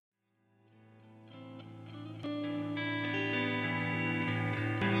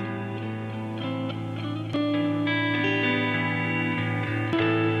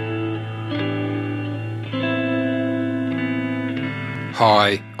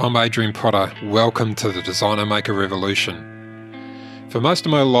Hi, I'm Adrian Potter. Welcome to the Designer Maker Revolution. For most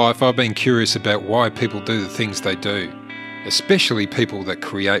of my life, I've been curious about why people do the things they do, especially people that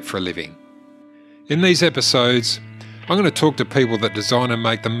create for a living. In these episodes, I'm going to talk to people that design and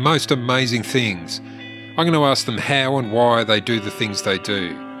make the most amazing things. I'm going to ask them how and why they do the things they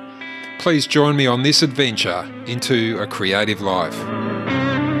do. Please join me on this adventure into a creative life.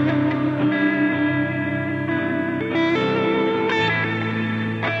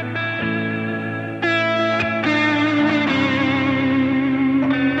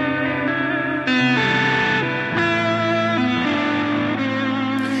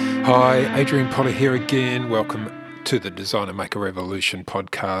 Hi, Adrian Potter here again. Welcome to the Designer Maker Revolution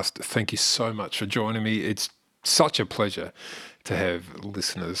podcast. Thank you so much for joining me. It's such a pleasure to have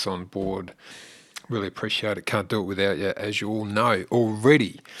listeners on board. Really appreciate it. Can't do it without you, as you all know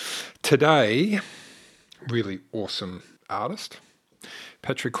already. Today, really awesome artist,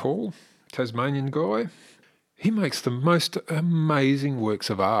 Patrick Hall, Tasmanian guy. He makes the most amazing works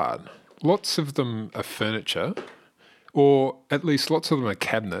of art. Lots of them are furniture, or at least lots of them are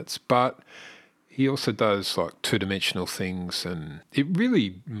cabinets, but he also does like two-dimensional things, and it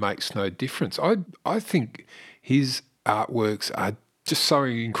really makes no difference. I think his artworks are just so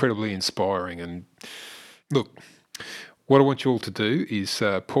incredibly inspiring. And look, what I want you all to do is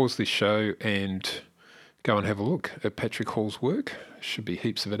pause this show and go and have a look at Patrick Hall's work. Should be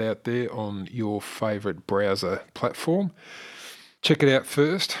heaps of it out there on your favourite browser platform. Check it out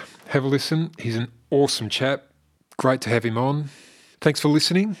first. Have a listen. He's an awesome chap. Great to have him on. Thanks for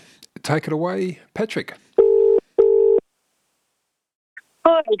listening. Take it away, Patrick.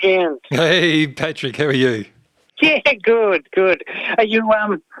 Hi, Adrian. Hey, Patrick, how are you? Yeah, good. Are you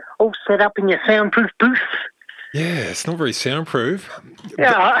all set up in your soundproof booth? Yeah, it's not very soundproof.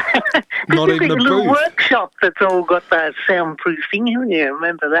 Yeah. Not even a little booth. workshop that's all got that soundproofing, haven't you?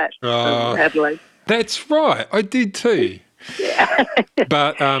 Remember that? Adelaide. That's right. I did too. Yeah.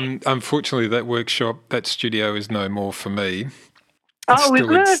 But unfortunately, that workshop, that studio is no more for me. Oh,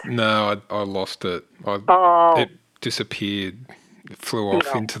 isn't it? No, I lost it. It disappeared. It flew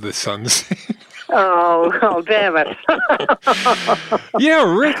off into the sunset. Oh, damn it. Yeah,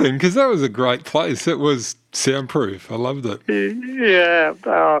 I reckon, because that was a great place. It was soundproof. I loved it. Yeah.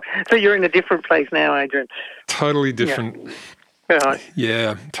 Oh, so you're in a different place now, Adrian. Totally different. Yeah. Right.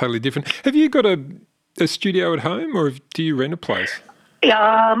 Yeah, totally different. Have you got a studio at home, or do you rent a place?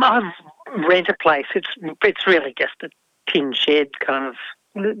 I rent a place. It's really just a tin shed kind of.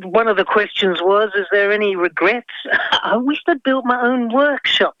 One of the questions was, is there any regrets? I wish I'd built my own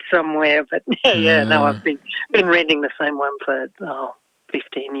workshop somewhere, but no, I've been renting the same one for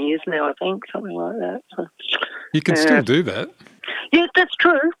 15 years now, I think, something like that. So, you can still do that. Yeah, that's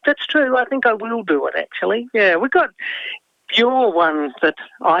true. I think I will do it, actually. Yeah, we got your one that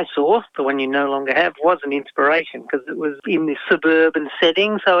I saw, the one you no longer have, was an inspiration because it was in this suburban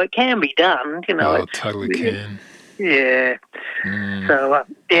setting, so it can be done, you know. Oh, it totally can. Yeah. So,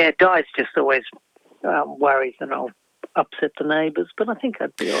 Di's just always worries that I'll upset the neighbours, but I think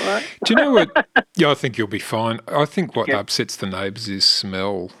I'd be all right. Do you know what? Yeah, I think you'll be fine. I think what upsets the neighbours is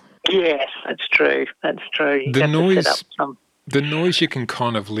smell. Yes, that's true. You The have noise, to set up some. the noise you can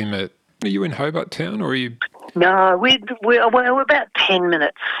kind of limit. Are you in Hobart Town, or are you? No, we're about 10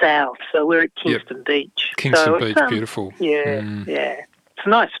 minutes south, so we're at Kingston Beach. Kingston Beach, beautiful. Yeah. It's a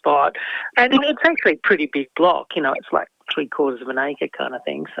nice spot. And it's actually a pretty big block, you know, it's like 3/4 of an acre kind of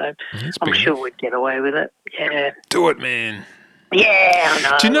thing, so I'm sure we'd get away with it. Yeah. Do it, man. Yeah, I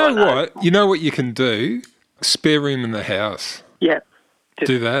know. Do you know what? You know what you can do? Spare room in the house. Yeah.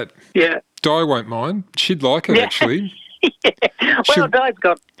 Do that. Yeah. Di won't mind. She'd like it, actually. Yeah. Well, Di's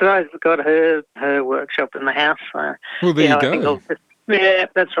got her workshop in the house. So, well, there you go.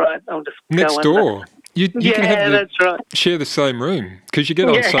 That's right. I'll just next go door. You can have that's right. Share the same room because you get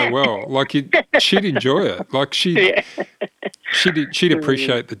on so well. Like she'd enjoy it. Like she'd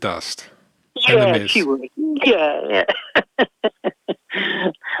appreciate the dust. Yeah, and the mess. she would. Yeah.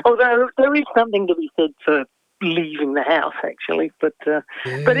 Although there is something to be said for leaving the house, actually. But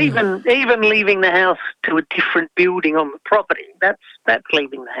even leaving the house to a different building on the property, that's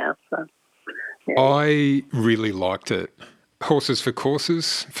leaving the house. So, yeah. I really liked it. Horses for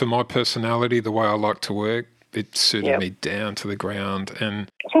courses, for my personality, the way I like to work, it suited me down to the ground. And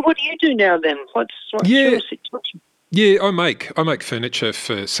so what do you do now then? What's your situation? Yeah, I make furniture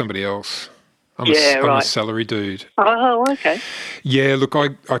for somebody else. I'm a salary dude. Oh, okay. Yeah, look, I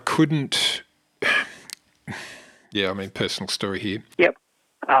couldn't... Yeah, I mean, personal story here. Yep.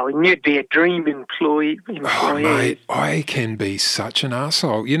 Oh, and you'd be a dream employee. Oh, mate, I can be such an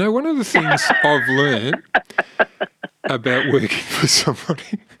arsehole. You know, one of the things I've learned about working for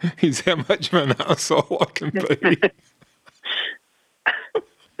somebody is how much of an arsehole I can be.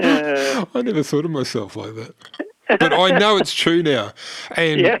 I never thought of myself like that. But I know it's true now.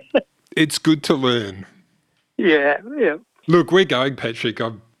 And it's good to learn. Yeah. Look, we're going, Patrick.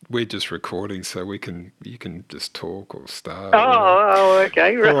 We're just recording, so you can just talk or start.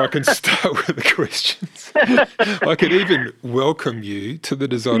 Okay. Right. Or I can start with the questions. I could even welcome you to the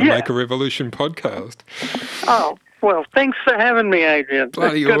Design and Make a Revolution podcast. Oh, well, thanks for having me, Adrian.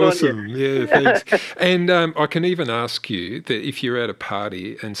 Bloody Good awesome. Yeah, thanks. And I can even ask you that if you're at a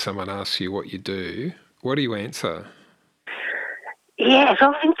party and someone asks you what you do, what do you answer? Yes,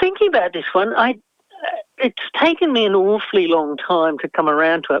 I've been thinking about this one. It's taken me an awfully long time to come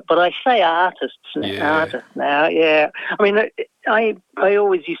around to it, but I say artists now. Yeah. I mean, I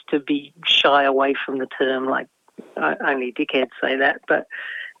always used to be shy away from the term, like only dickheads say that. But,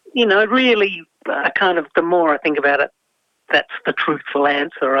 really, the more I think about it, that's the truthful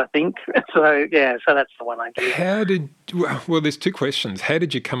answer, I think. So that's the one I do. Well, there's two questions. How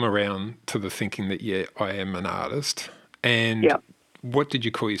did you come around to the thinking that, I am an artist? And what did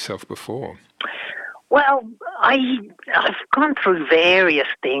you call yourself before? Well, I've gone through various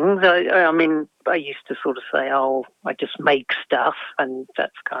things. I mean, I used to sort of say, I just make stuff, and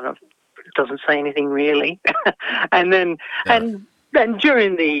that's it doesn't say anything really. And then, and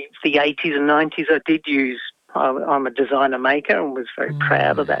during the 80s and 90s, I did use, I'm a designer maker and was very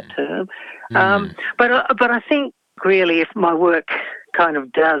proud of that term. But I think really if my work kind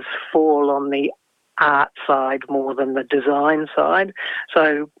of does fall on the art side more than the design side,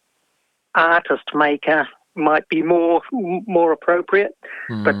 so artist maker might be more appropriate,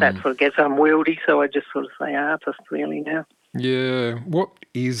 but that sort of gets unwieldy, so I just sort of say artist really now. Yeah. What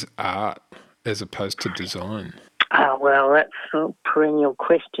is art as opposed to design? Well, that's a perennial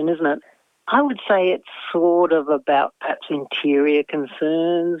question, isn't it? I would say it's sort of about perhaps interior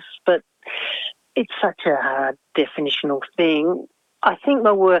concerns, but it's such a hard definitional thing. I think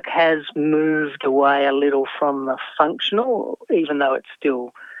my work has moved away a little from the functional, even though it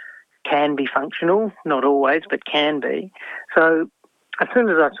still can be functional, not always, but can be. So as soon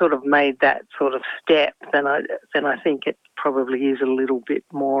as I sort of made that sort of step, then I think it probably is a little bit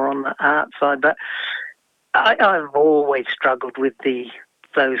more on the art side. But I've always struggled with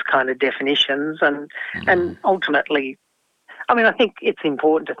those kind of definitions, and ultimately, I mean, I think it's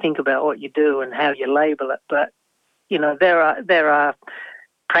important to think about what you do and how you label it. But there are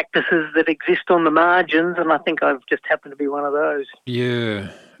practices that exist on the margins, and I think I've just happened to be one of those. Yeah,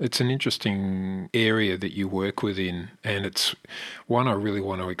 it's an interesting area that you work within, and it's one I really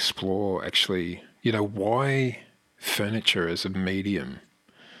want to explore, actually. Why furniture as a medium,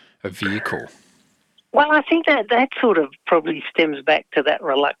 a vehicle? Well, I think that sort of probably stems back to that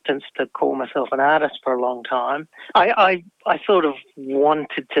reluctance to call myself an artist for a long time. I sort of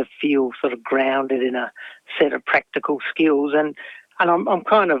wanted to feel sort of grounded in a set of practical skills, and I'm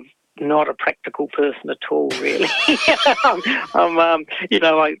kind of not a practical person at all, really.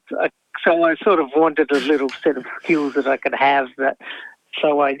 So I sort of wanted a little set of skills that I could have.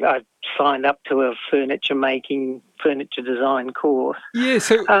 So I signed up to a furniture design course. Yeah.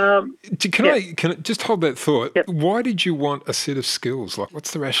 So can I just hold that thought? Yep. Why did you want a set of skills? Like,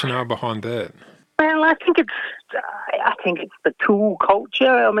 what's the rationale behind that? Well, I think it's the tool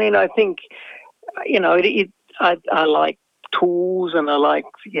culture. I mean, I think I like tools, and I like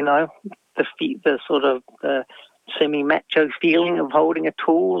the sort of the semi-macho feeling of holding a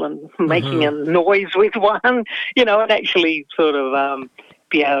tool and making a noise with one, and actually sort of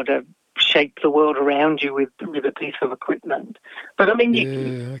be able to shape the world around you with a piece of equipment. But I mean,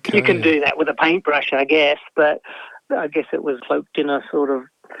 you can do that with a paintbrush, I guess, but I guess it was cloaked in a sort of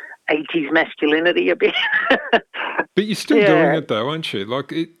 80s masculinity a bit. But you're still doing it though, aren't you?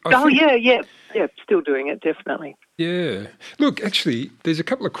 Like, still doing it, definitely. Yeah. Look, actually, there's a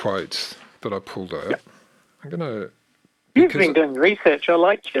couple of quotes that I pulled out. Yep. You've been doing research. I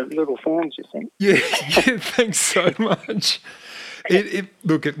like your little forms you sent. Yeah, thanks so much.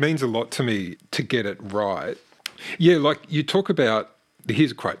 Look, it means a lot to me to get it right. Yeah, like you talk about,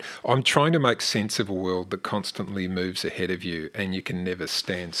 here's a quote, "I'm trying to make sense of a world that constantly moves ahead of you and you can never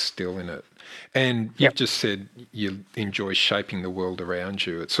stand still in it." And you've just said you enjoy shaping the world around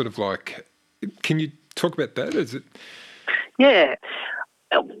you. It's sort of like, can you talk about that? Is it? Yeah.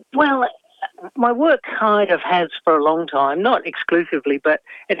 Well, my work kind of has for a long time, not exclusively, but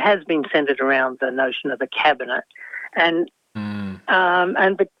it has been centred around the notion of the cabinet. And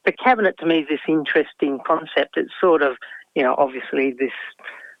the cabinet to me is this interesting concept. It's sort of, obviously this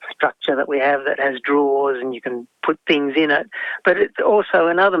structure that we have that has drawers and you can put things in it. But it's also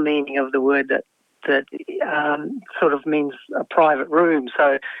another meaning of the word that that sort of means a private room.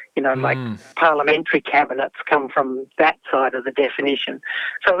 So, like parliamentary cabinets come from that side of the definition.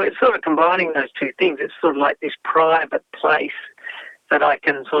 So it's sort of combining those two things. It's sort of like this private place that I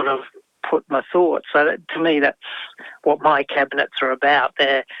can sort of put my thoughts. So that, to me, that's what my cabinets are about.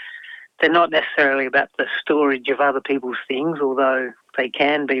 They're not necessarily about the storage of other people's things, although they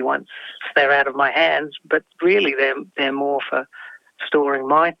can be once they're out of my hands, but really they're more for storing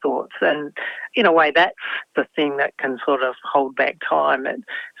my thoughts. And in a way, that's the thing that can sort of hold back time. And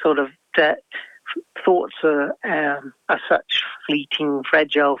sort of that thoughts are such fleeting,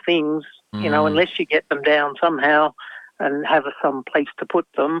 fragile things, unless you get them down somehow and have some place to put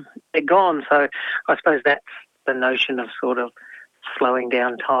them, they're gone. So I suppose that's the notion of sort of slowing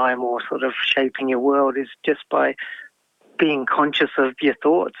down time or sort of shaping your world, is just by being conscious of your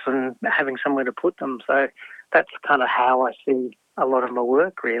thoughts and having somewhere to put them. So that's kind of how I see a lot of my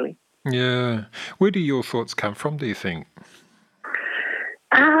work, really. Yeah. Where do your thoughts come from, do you think?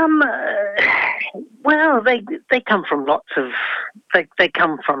 Well, they come from lots of... They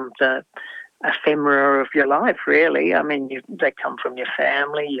come from the ephemera of your life, really. I mean, they come from your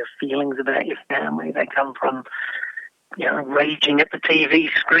family, your feelings about your family. They come from, raging at the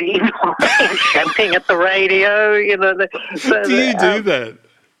TV screen or shouting at the radio. Do you do that?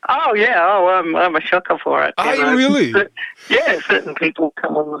 Oh yeah, I'm a shocker for it. Are you really? Yeah, certain people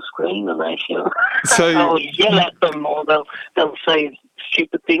come on the screen and they So I'll yell at them, or they'll say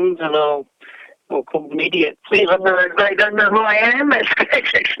stupid things, and I'll call them idiots, even though they don't know who I am. It's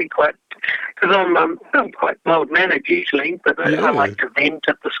actually quite, because I'm quite mild-mannered usually, but I like to vent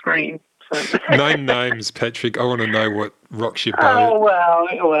at the screen. So. Name names, Patrick. I want to know what rocks your boat. Oh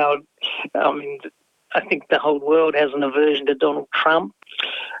well, I mean, I think the whole world has an aversion to Donald Trump.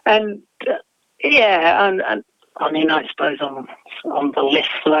 And and I mean, I suppose I'm on the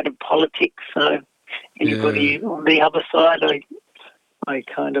left side of politics, so anybody on the other side, I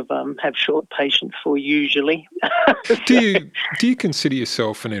kind of have short patience for usually. Do you consider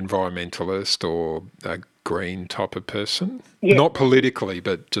yourself an environmentalist or a green type of person? Yeah. Not politically,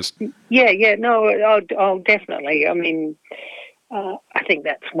 but just... Yeah, no, I'll definitely. I mean, I think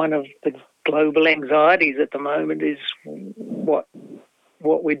that's one of the global anxieties at the moment, is what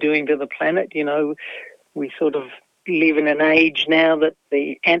we're doing to the planet. We sort of live in an age now that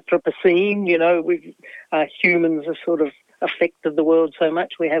the Anthropocene, humans have sort of affected the world so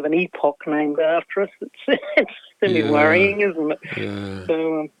much. We have an epoch named after us. It's semi-worrying, isn't it? Yeah.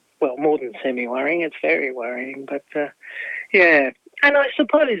 So, well, more than semi-worrying, it's very worrying. But, yeah. And I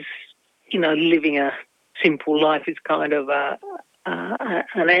suppose, living a simple life is kind of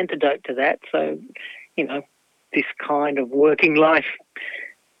an antidote to that. So, this kind of working life,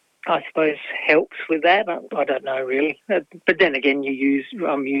 I suppose, helps with that. I don't know, really. But then again,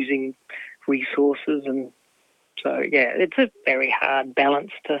 I'm using resources, and so, yeah, it's a very hard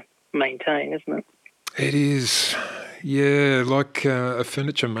balance to maintain, isn't it? It is. Yeah, like a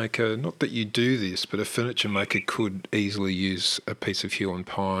furniture maker, not that you do this, but a furniture maker could easily use a piece of huon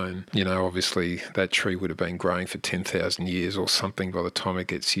pine. Obviously that tree would have been growing for 10,000 years or something by the time it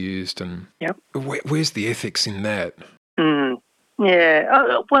gets used. And yep. Where's the ethics in that?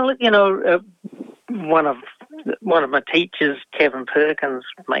 Yeah. Well, one of my teachers, Kevin Perkins,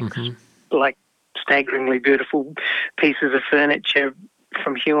 makes like staggeringly beautiful pieces of furniture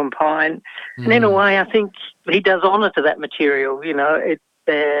from huon pine, and in a way, I think he does honour to that material.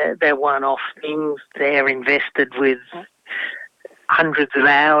 They're one-off things. They're invested with hundreds of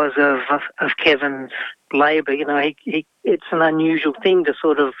hours of Kevin's labour. It's an unusual thing to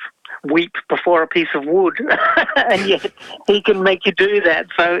sort of weep before a piece of wood, and yet he can make you do that.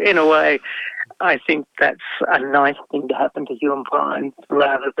 So in a way, I think that's a nice thing to happen to huon pine,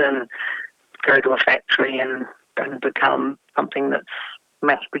 rather than go to a factory and become something that's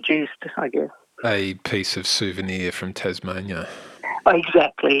mass-produced, I guess. A piece of souvenir from Tasmania.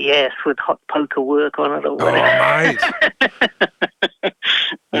 Exactly, yes, with hot poker work on it or Oh, whatever. mate.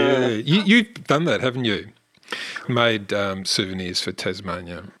 Yeah, you've done that, haven't you? Made souvenirs for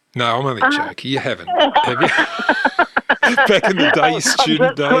Tasmania. No, I'm only joking. You haven't, have you? Back in the day,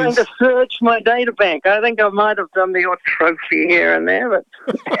 student days. I'm just trying to search my data bank. I think I might have done the odd trophy here and there, but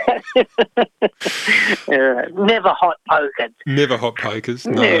never hot pokered. Never hot pokers?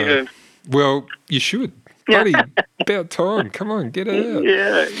 No. Yeah. Well, you should. Bloody about time. Come on, get out.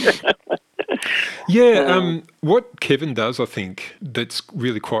 Yeah. What Kevin does, I think, that's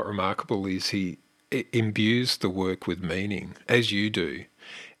really quite remarkable is he imbues the work with meaning, as you do.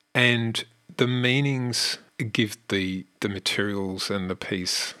 And the meanings give the materials and the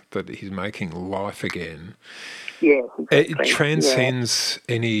piece that he's making life again. Yeah, It exactly. transcends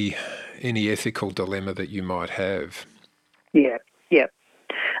any ethical dilemma that you might have. Yeah, yeah,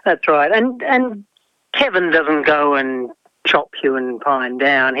 that's right. And Kevin doesn't go and chop Hugh Pine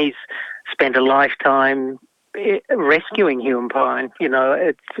down. He's spent a lifetime rescuing Hugh Pine. You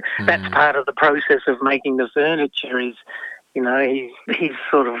know, that's part of the process of making the furniture. He's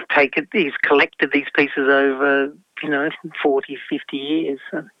sort of he's collected these pieces over 40, 50 years.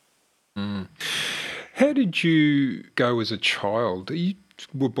 So. How did you go as a child? You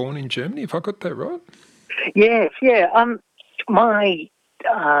were born in Germany, if I got that right? Yes, yeah. I've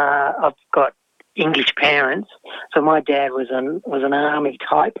got English parents, so my dad was an army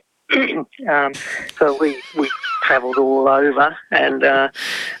type. So we travelled all over, and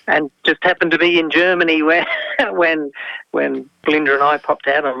just happened to be in Germany where when Belinda and I popped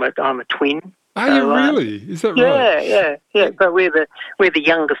out. I'm a twin. Are you really? Is that right? Yeah. So we're the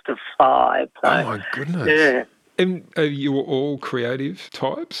youngest of 5. So, oh my goodness! Yeah. And are you all creative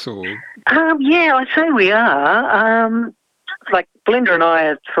types, or? Yeah, I'd say we are. Like Belinda and I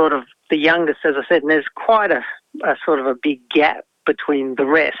are sort of the youngest, as I said, and there's quite a sort of a big gap between the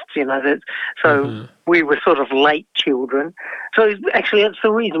rest, so we were sort of late children. So actually that's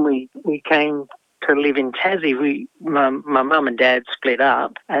the reason we came to live in Tassie. My mum and dad split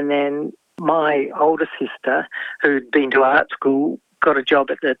up, and then my older sister, who'd been to art school, got a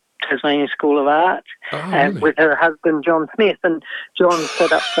job at the Tasmania School of Art, and really? with her husband John Smith, and John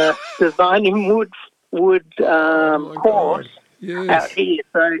set up the designing wood course out here.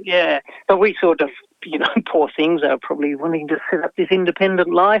 So yeah, but we sort of, poor things, they were probably wanting to set up this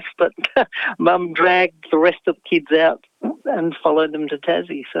independent life, but Mum dragged the rest of the kids out and followed them to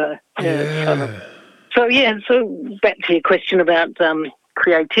Tassie. So So back to your question about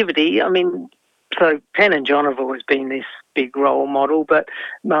creativity. I mean, so Pen and John have always been this big role model, but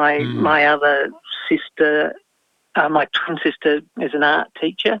my other sister, my twin sister, is an art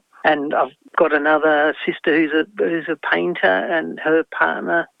teacher, and I've got another sister who's a painter, and her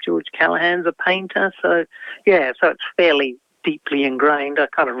partner George Callahan's a painter. So yeah, so it's fairly deeply ingrained. I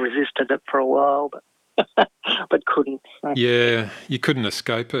kind of resisted it for a while, but couldn't. So. Yeah, you couldn't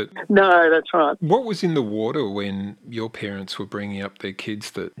escape it. No, that's right. What was in the water when your parents were bringing up their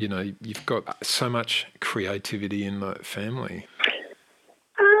kids that, you've got so much creativity in the family?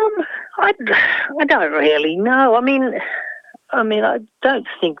 I don't really know. I mean, I don't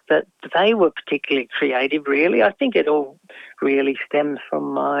think that they were particularly creative, really. I think it all really stems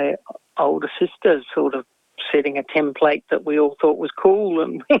from my older sister sort of setting a template that we all thought was cool,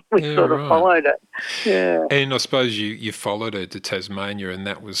 and we sort of followed it. Yeah. And I suppose you followed her to Tasmania, and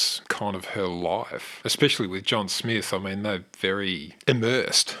that was kind of her life, especially with John Smith. I mean, they're very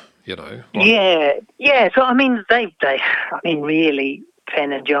immersed, Yeah. So, I mean, really,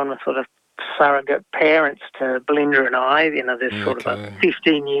 Pen and John are sort of surrogate parents to Belinda and I. There's sort of a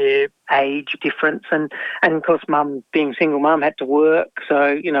 15-year age difference, and of course, Mum, being single mum, had to work,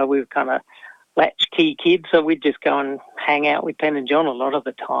 so we were kind of latchkey kids, so we'd just go and hang out with Pen and John a lot of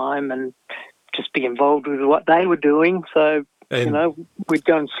the time and just be involved with what they were doing. So we'd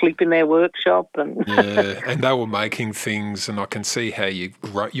go and sleep in their workshop, and and they were making things, and I can see how you've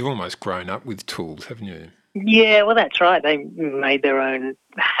almost grown up with tools, haven't you? Yeah, well, that's right. They made their own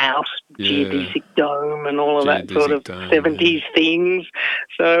house, geodesic dome, and all of that sort of 70s things.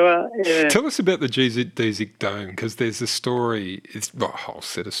 So, Tell us about the geodesic dome, because there's a story. It's a whole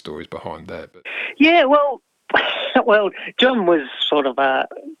set of stories behind that. But. Yeah, well, John was sort of a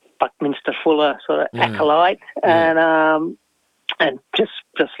Buckminster Fuller sort of acolyte, and just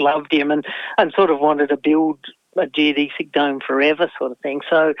loved him, and sort of wanted to build a geodesic dome forever, sort of thing.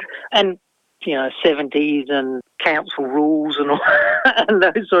 So, and 70s and council rules and all and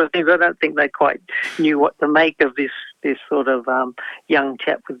those sort of things. I don't think they quite knew what to make of this sort of young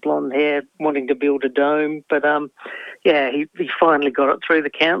chap with blonde hair wanting to build a dome. But he finally got it through the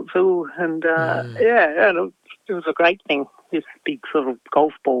council, and and it was a great thing. This big sort of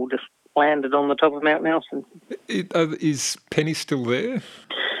golf ball just landed on the top of Mount Nelson. Is Penny still there?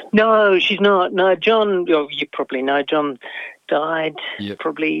 No, she's not. No, John, you probably know, John died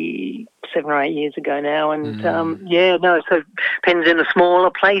probably 7 or 8 years ago now, and so Penn's in a smaller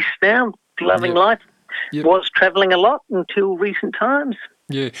place now, loving life. Was travelling a lot until recent times.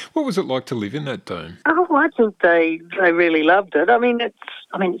 Yeah, what was it like to live in that dome? Oh, I think they really loved it. I mean,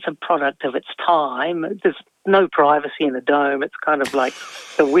 it's a product of its time. There's no privacy in the dome. It's kind of like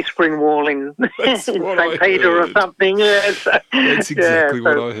the Whispering Wall in St. Peter or something. Yeah, That's exactly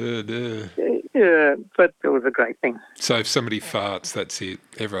what I heard. Yeah. Yeah, but it was a great thing. So if somebody farts, that's it.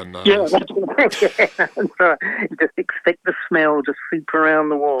 Everyone knows. Yeah, that's right. You just expect the smell to seep around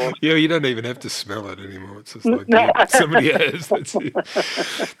the walls. Yeah, you don't even have to smell it anymore. It's just like, No. yeah, somebody has. That's it.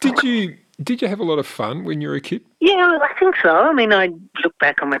 Did you have a lot of fun when you were a kid? Yeah, I think so. I mean, I look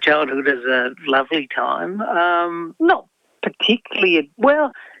back on my childhood as a lovely time. Not particularly,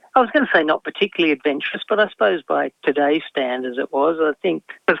 well, I was going to say not particularly adventurous, but I suppose by today's standards it was. I think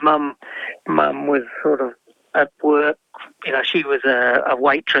because Mum was sort of at work, she was a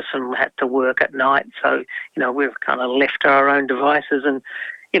waitress and had to work at night, so, we were kind of left to our own devices. And,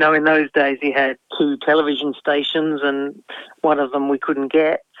 in those days you had 2 television stations and one of them we couldn't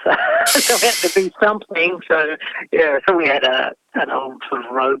get. So we had to do something. So, so we had an old sort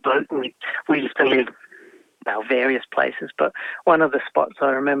of rowboat, and we used to live various places, but one of the spots I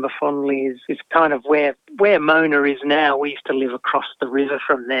remember fondly is kind of where Mona is now. We used to live across the river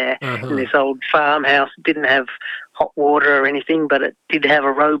from there in this old farmhouse. It didn't have hot water or anything, but it did have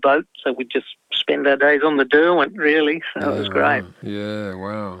a rowboat, so we'd just spend our days on the Derwent, really, so it was great. Yeah,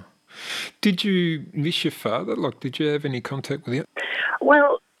 wow. Did you miss your father? Did you have any contact with him?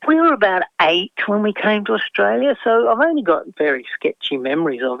 Well, we were about 8 when we came to Australia, so I've only got very sketchy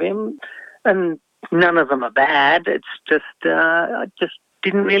memories of him, and none of them are bad. It's just, I just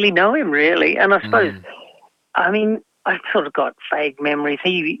didn't really know him, really. And I suppose, I sort of got vague memories.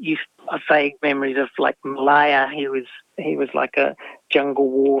 He used vague memories of, Malaya. He was like a jungle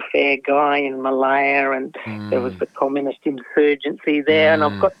warfare guy in Malaya, and there was the communist insurgency there, and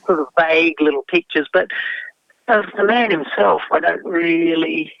I've got sort of vague little pictures. But of the man himself, I don't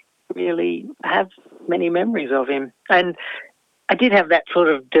really have many memories of him. And I did have that sort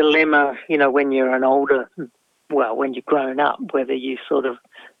of dilemma, when you're when you're grown up, whether you sort of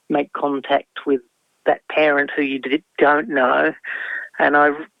make contact with that parent who you don't know. And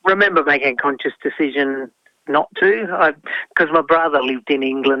I remember making a conscious decision not to, because my brother lived in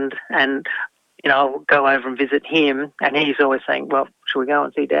England, and, I'll go over and visit him, and he's always saying, well, should we go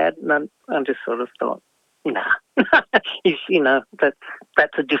and see Dad? And I just sort of thought, nah, he's,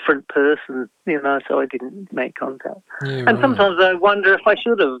 that's a different person, so I didn't make contact. Yeah, and sometimes I wonder if I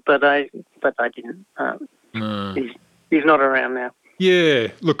should have, but I didn't. He's not around now. Yeah,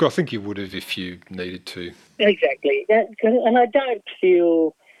 look, I think you would have if you needed to. Exactly. And I don't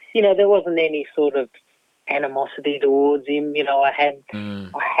feel, there wasn't any sort of animosity towards him. I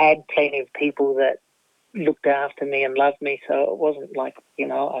had plenty of people that looked after me and loved me, so it wasn't like,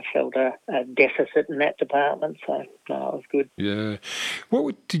 I felt a deficit in that department, so no, it was good. Yeah.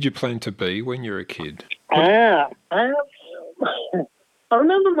 What did you plan to be when you were a kid? I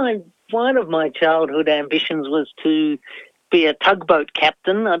remember one of my childhood ambitions was to be a tugboat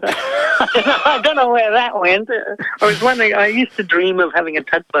captain. I don't know where that went. I was wondering, I used to dream of having a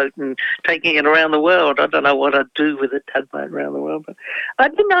tugboat and taking it around the world. I don't know what I'd do with a tugboat around the world, but I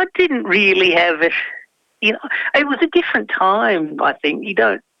didn't really have it. It was a different time, I think. You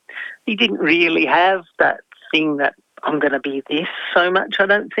didn't really have that thing that I'm going to be this so much, I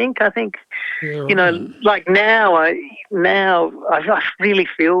don't think. I think, like now I really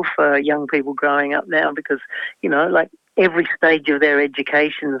feel for young people growing up now because, like every stage of their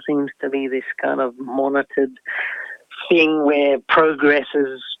education seems to be this kind of monitored thing where progress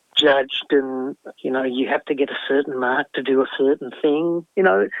is judged and, you have to get a certain mark to do a certain thing.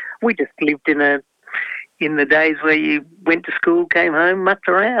 We just lived in the days where you went to school, came home, mucked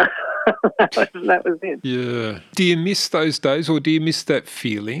around. That was it. Yeah. Do you miss those days, or do you miss that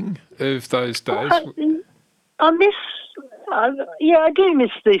feeling of those days? I do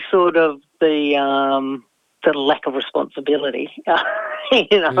miss the sort of the lack of responsibility. Yeah.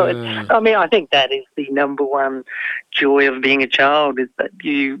 I think that is the number one joy of being a child, is that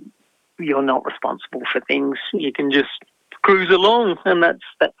you're not responsible for things. You can just cruise along, and that's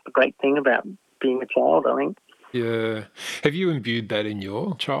the great thing about being a child, I think. Yeah. Have you imbued that in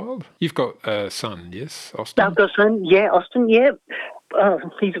your child? You've got a son, yes, Austin? I've got a son, yeah, Austin, yeah. Oh,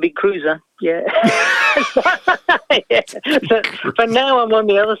 he's a big cruiser, yeah. Yeah. But now I'm on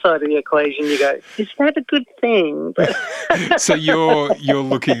the other side of the equation. You go, is that a good thing? So you're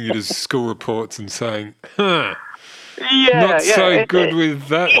looking at his school reports and saying, not so good with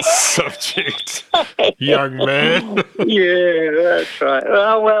that subject, young man. Yeah, that's right.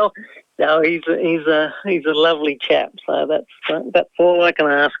 Oh, well, no, he's a lovely chap. So that's all I can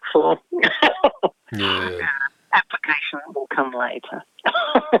ask for. Yeah. Application will come later.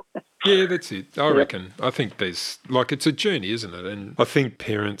 Yeah, that's it. I reckon. I think it's a journey, isn't it? And I think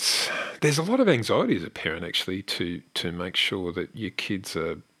parents, there's a lot of anxiety as a parent actually to make sure that your kids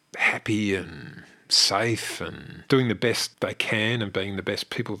are happy and safe and doing the best they can and being the best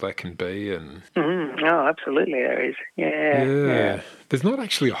people they can be. And Oh, absolutely there is. Yeah. yeah, there's not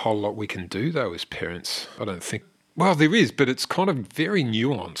actually a whole lot we can do though as parents, I don't think. Well, there is, but it's kind of very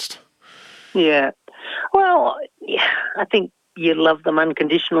nuanced. Yeah. Well, yeah, I think you love them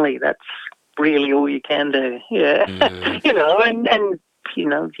unconditionally. That's really all you can do. Yeah. And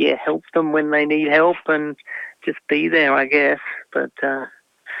help them when they need help and just be there, I guess. But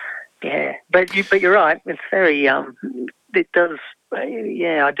yeah, but you're right. It's very it does.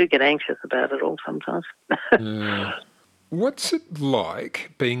 Yeah, I do get anxious about it all sometimes. What's it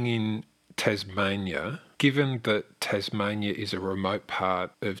like being in Tasmania, given that Tasmania is a remote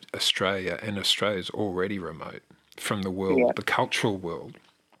part of Australia and Australia's already remote from the world, the cultural world?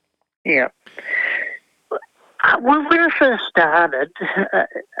 Yeah. Well, when I first started,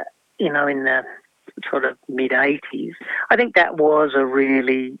 in the sort of mid-'80s, I think that was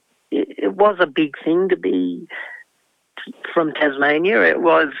it was a big thing to be from Tasmania. It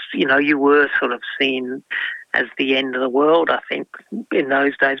was, you were sort of seen as the end of the world, I think, in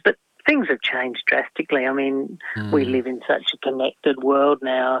those days. But things have changed drastically. I mean, we live in such a connected world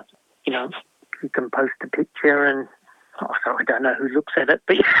now. You can post a picture and, I don't know who looks at it,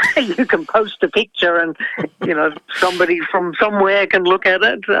 but you can post a picture and, somebody from somewhere can look at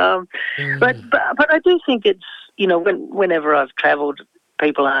it. But I do think it's, whenever I've travelled,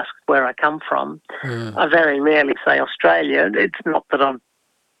 people ask where I come from. I very rarely say Australia. It's not that I'm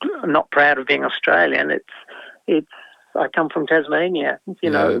not proud of being Australian. It's I come from Tasmania,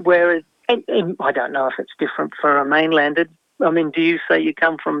 whereas and I don't know if it's different for a mainlander. I mean, do you say you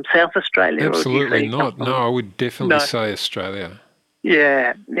come from South Australia? Absolutely not. No, I would definitely say Australia.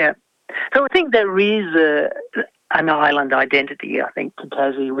 Yeah. So I think there is an island identity, I think, to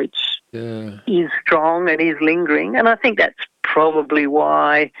Tassie, which is strong and is lingering. And I think that's probably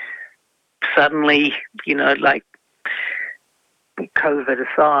why suddenly, like COVID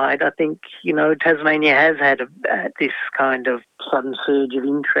aside, I think, Tasmania has had this kind of sudden surge of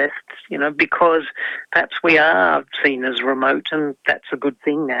interest, because perhaps we are seen as remote and that's a good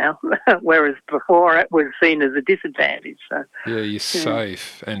thing now, whereas before it was seen as a disadvantage. So, you're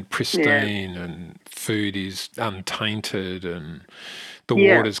safe and pristine and food is untainted and the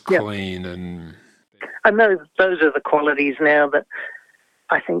water's clean. And those are the qualities now that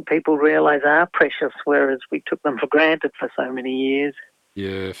I think people realise are precious, whereas we took them for granted for so many years.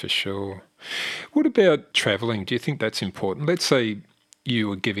 Yeah, for sure. What about travelling? Do you think that's important? Let's say you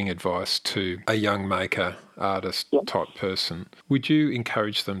were giving advice to a young maker, artist type person. Would you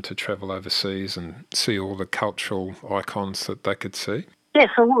encourage them to travel overseas and see all the cultural icons that they could see? Yes,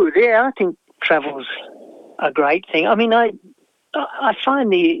 I would. Yeah, I think travel's a great thing. I mean, I find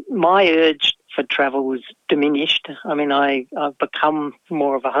my urge for travel was diminished. I mean, I've become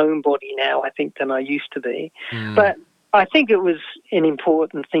more of a homebody now, I think, than I used to be. But I think it was an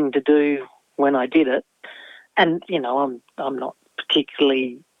important thing to do when I did it. And, I'm not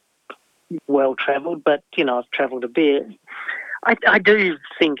particularly well-travelled, but, I've travelled a bit. I do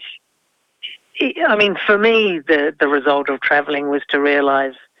think, I mean, for me, the result of travelling was to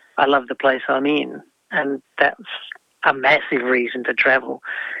realise I love the place I'm in. And that's a massive reason to travel,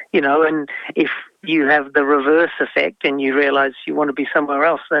 and if you have the reverse effect and you realise you want to be somewhere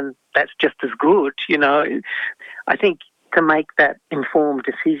else, then that's just as good, I think to make that informed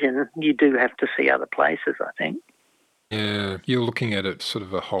decision, you do have to see other places, I think. Yeah, you're looking at it sort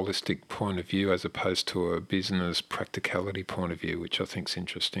of a holistic point of view as opposed to a business practicality point of view, which I think is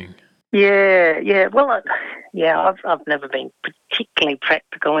interesting. Yeah. Well, I've never been particularly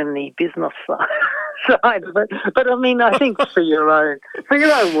practical in the business side, but I mean, I think for your own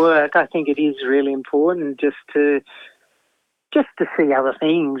work, I think it is really important just to see other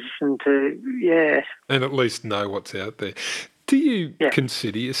things and and at least know what's out there. Do you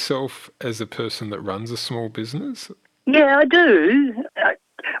consider yourself as a person that runs a small business? Yeah, I do.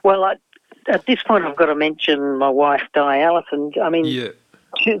 At this point, I've got to mention my wife, Di Allison. I mean,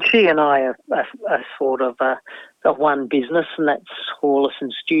 she and I are sort of a one business, and that's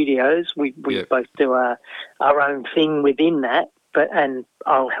Hawlison Studios. We both do our own thing within that, and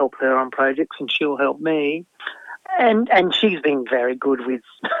I'll help her on projects, and she'll help me. And she's been very good with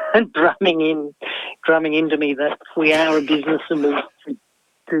drumming into me that we are a business and we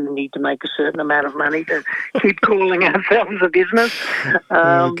do need to make a certain amount of money to keep calling ourselves a business.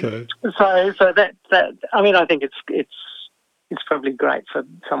 Okay. So that I mean, I think it's probably great for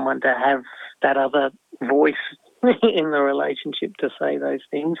someone to have that other voice in the relationship to say those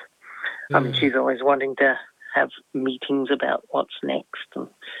things. I mean, she's always wanting to have meetings about what's next, and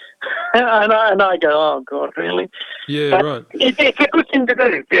I go, oh God, really? Yeah, right. It's a good thing to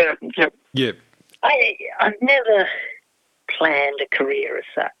do. Yeah. Yeah. I've never planned a career as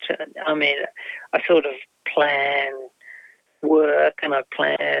such. I mean, I sort of plan work and I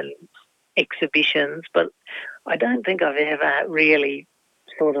plan exhibitions, but I don't think I've ever really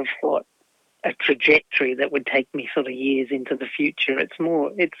sort of thought a trajectory that would take me sort of years into the future. It's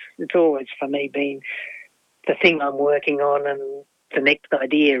always for me been the thing I'm working on and the next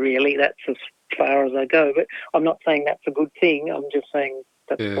idea, really. That's as far as I go. But I'm not saying that's a good thing. I'm just saying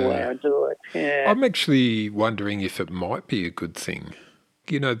that's the way I do it. Yeah. I'm actually wondering if it might be a good thing.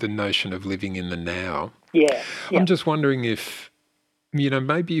 You know, the notion of living in the now. Yeah. I'm just wondering if,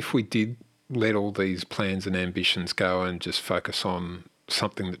 maybe if we did let all these plans and ambitions go and just focus on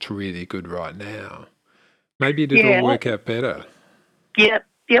something that's really good right now, maybe it'd all work out better. Yep.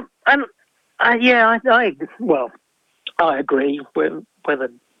 And I agree whether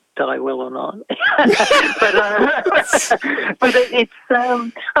I will or not. but it's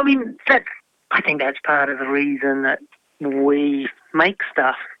I think that's part of the reason that we make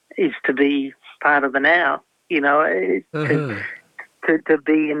stuff is to be part of the now. To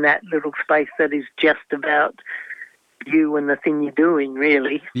be in that little space that is just about you and the thing you're doing,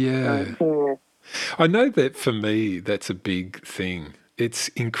 really. Yeah. I know that for me, that's a big thing. It's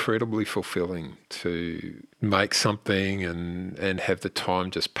incredibly fulfilling to make something and have the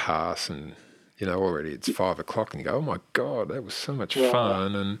time just pass and, already it's 5 o'clock and you go, oh my God, that was so much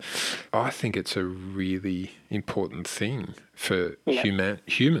fun. And I think it's a really important thing for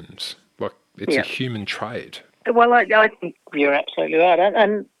humans. Like it's a human trait. Well, I think you're absolutely right.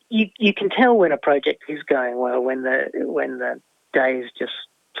 And you can tell when a project is going well when the days just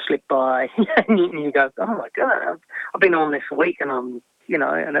slip by and you go, oh my God, I've been on this week and I'm,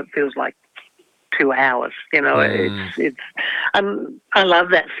 and it feels like 2 hours, it's and I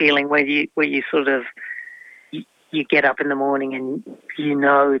love that feeling where you sort of, you get up in the morning and you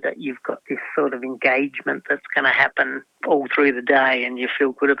know that you've got this sort of engagement that's going to happen all through the day and you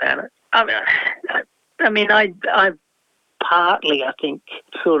feel good about it. I partly, I think,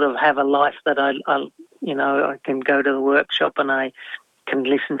 sort of have a life that I can go to the workshop and I can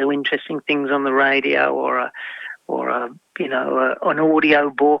listen to interesting things on the radio or an audio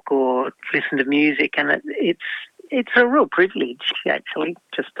book or listen to music, and it's a real privilege actually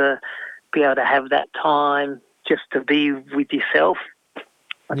just to be able to have that time just to be with yourself.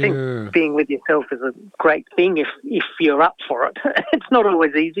 I think being with yourself is a great thing if you're up for it. It's not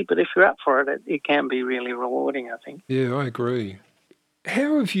always easy, but if you're up for it, it can be really rewarding, I think. Yeah, I agree.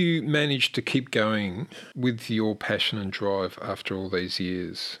 How have you managed to keep going with your passion and drive after all these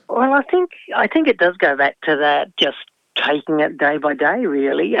years? Well, I think it does go back to that, just taking it day by day,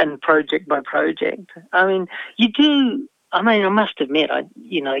 really, and project by project. I mean, you do. I mean, I must admit,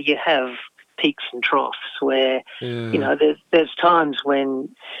 you have peaks and troughs where, there's times when,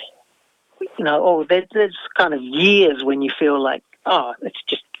 there's kind of years when you feel like, oh, it's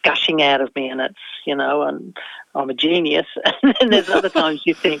just gushing out of me and it's, and I'm a genius. And then there's other times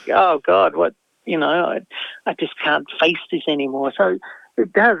you think, oh God, what, I just can't face this anymore. So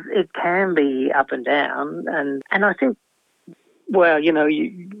it can be up and down. And I think, well,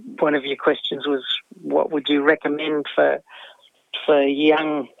 one of your questions was, what would you recommend for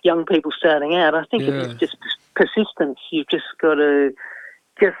young people starting out? I think it's just persistence. You've just got to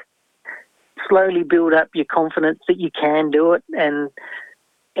just slowly build up your confidence that you can do it, and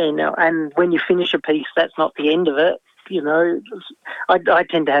when you finish a piece, that's not the end of it. I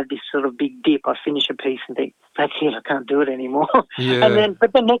tend to have this sort of big dip. I finish a piece and think, that's it, I can't do it anymore. Yeah.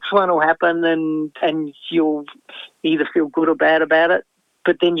 But the next one will happen, and you'll either feel good or bad about it.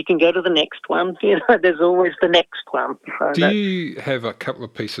 But then you can go to the next one. There's always the next one. So do you have a couple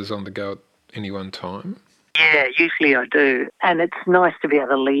of pieces on the go at any one time? Yeah, usually I do. And it's nice to be able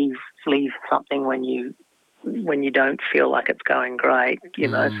to leave something when you don't feel like it's going great,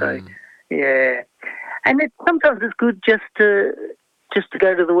 So, yeah. And sometimes it's good just to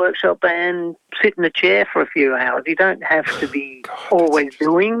go to the workshop and sit in a chair for a few hours. You don't have to be always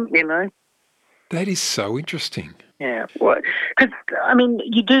doing, That is so interesting. Yeah, well, because,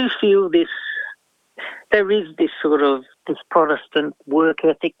 you do feel this, there is this sort of, this Protestant work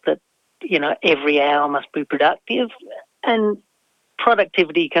ethic that, every hour must be productive, and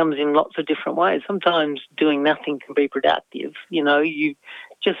productivity comes in lots of different ways. Sometimes doing nothing can be productive. You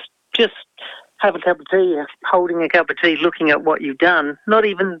just have a cup of tea, holding a cup of tea, looking at what you've done, not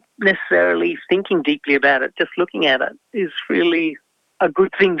even necessarily thinking deeply about it, just looking at it is really a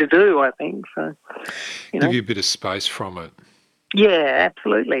good thing to do, I think. So, give you a bit of space from it. Yeah,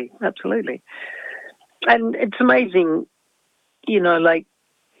 absolutely. And it's amazing, like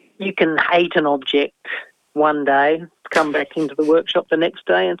you can hate an object one day come back into the workshop the next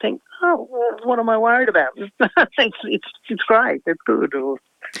day and think, oh, well, what am I worried about? it's great, it's good. Or,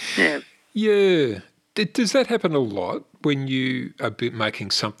 yeah. Yeah. Does that happen a lot when you are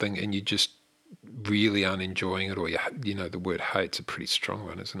making something and you just really aren't enjoying it, or the word hate's a pretty strong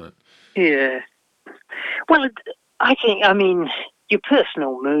one, isn't it? Yeah. Well, your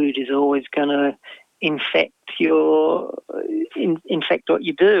personal mood is always going to infect what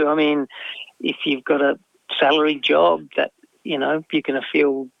you do. I mean, if you've got a salary job that, you're going to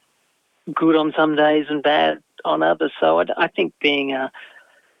feel good on some days and bad on others. So I think being a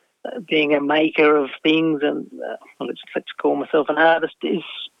maker of things, and let's call myself an artist, is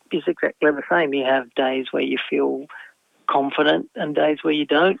exactly the same. You have days where you feel confident and days where you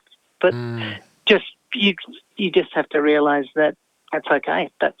don't. But you just have to realise that that's okay.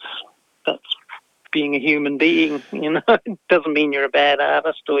 That's being a human being. It doesn't mean you're a bad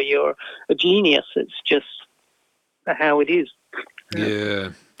artist or you're a genius. It's just how it is.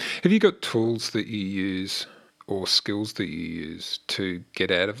 Yeah. Have you got tools that you use or skills that you use to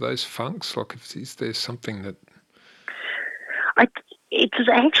get out of those funks? Like, is there something that... It's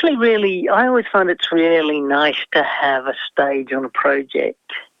actually really... I always find it's really nice to have a stage on a project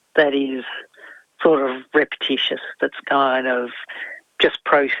that is sort of repetitious, that's kind of just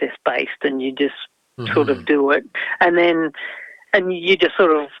process-based, and you just sort of do it. And you're just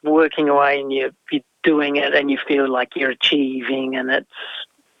sort of working away and you're doing it and you feel like you're achieving, and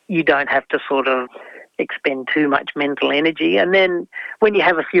you don't have to sort of expend too much mental energy. And then when you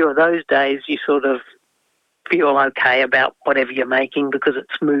have a few of those days, you sort of feel okay about whatever you're making because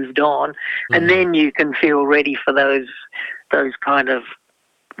it's moved on. And then you can feel ready for those kind of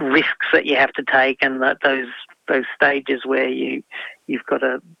risks that you have to take, and those stages where you've got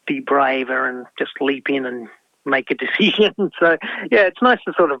to be braver and just leap in and make a decision. So yeah, it's nice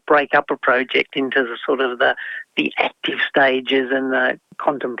to sort of break up a project into the sort of the active stages and the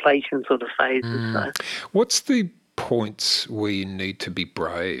contemplation sort of phases. So. What's the points where you need to be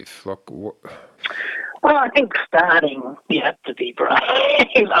brave? Like what? Well, I think starting you have to be brave.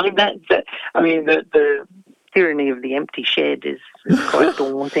 The tyranny of the empty shed is quite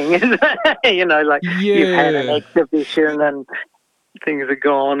daunting, isn't it? You've had an exhibition and things are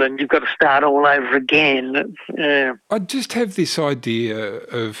gone and you've got to start all over again. I just have this idea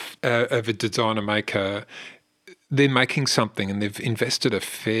of a designer maker. They're making something and they've invested a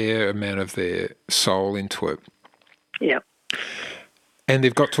fair amount of their soul into it. Yeah. And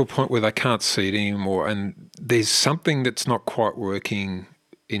they've got to a point where they can't see it anymore, and there's something that's not quite working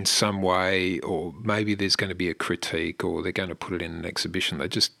in some way, or maybe there's going to be a critique, or they're going to put it in an exhibition. They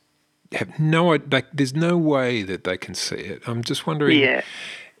just have there's no way that they can see it. I'm just wondering,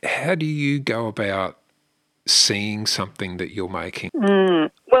 how do you go about seeing something that you're making?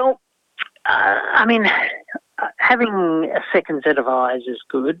 Having a second set of eyes is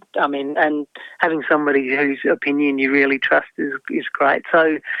good. And having somebody whose opinion you really trust is great.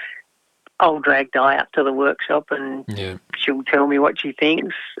 So I'll drag Di up to the workshop and she'll tell me what she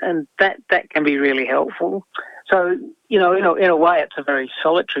thinks, and that can be really helpful. So, in a way it's a very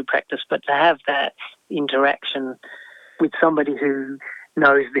solitary practice, but to have that interaction with somebody who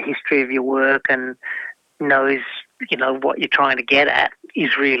knows the history of your work and knows, what you're trying to get at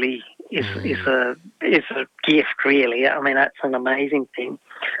is really is a gift, really. I mean, that's an amazing thing.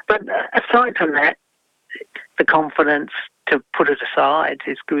 But aside from that, the confidence to put it aside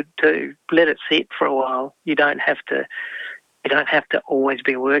is good too. Let it sit for a while. You don't have to always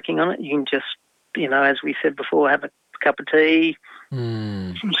be working on it. You can just, as we said before, have a cup of tea,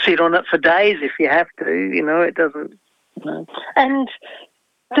 sit on it for days if you have to. It doesn't. And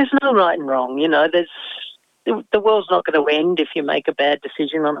there's no right and wrong. The world's not going to end if you make a bad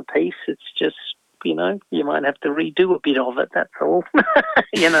decision on a piece. It's just, you might have to redo a bit of it, that's all.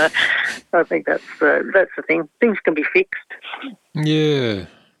 I think that's the thing. Things can be fixed. Yeah.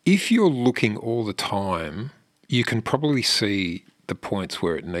 If you're looking all the time, you can probably see the points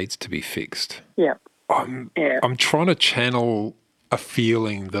where it needs to be fixed. Yeah. I'm trying to channel a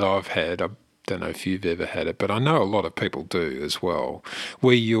feeling that I've had. I don't know if you've ever had it, but I know a lot of people do as well,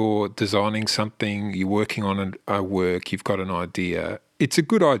 where you're designing something, you're working on a work, you've got an idea. It's a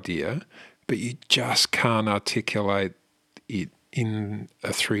good idea, but you just can't articulate it in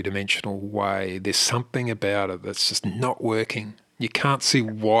a three-dimensional way. There's something about it that's just not working. You can't see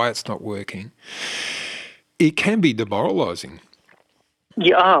why it's not working. It can be demoralising.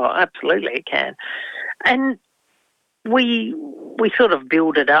 Yeah, absolutely it can. And we sort of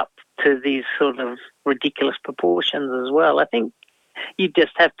build it up to these sort of ridiculous proportions as well. I think you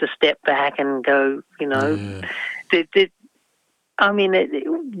just have to step back and go,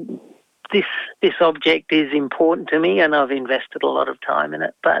 this object is important to me and I've invested a lot of time in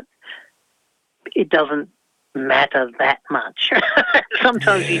it, but it doesn't matter that much.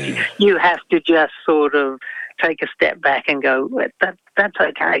 Sometimes you have to just sort of take a step back and go, that's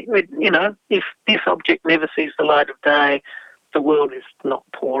okay. If this object never sees the light of day, the world is not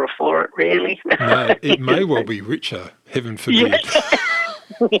poorer for it, really. No, it may well be richer, heaven forbid.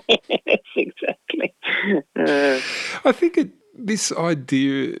 Yes, exactly. I think this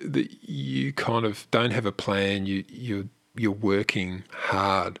idea that you kind of don't have a plan, you're working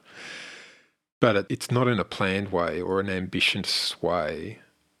hard, but it's not in a planned way or an ambitious way.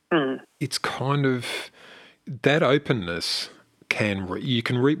 It's kind of that openness you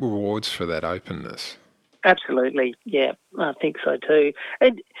can reap rewards for that openness. Absolutely, yeah, I think so too.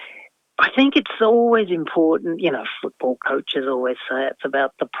 And I think it's always important, football coaches always say it's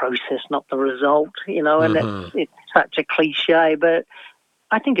about the process, not the result, and it's such a cliche, but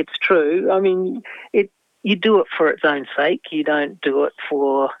I think it's true. I mean, you do it for its own sake. You don't do it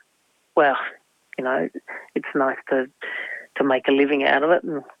for, it's nice to make a living out of it,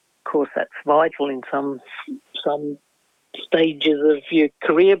 and of course that's vital in some stages of your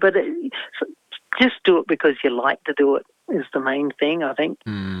career, but just do it because you like to do it is the main thing, I think.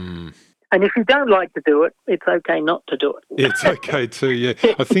 And if you don't like to do it, it's okay not to do it. It's okay too, yeah.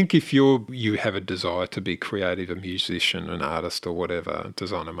 I think if you have a desire to be creative, a musician, an artist or whatever,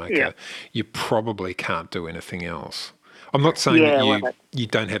 designer, maker, you probably can't do anything else. I'm not saying that you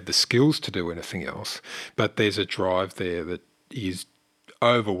don't have the skills to do anything else, but there's a drive there that is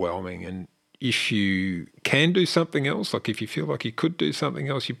overwhelming. And if you can do something else, like if you feel like you could do something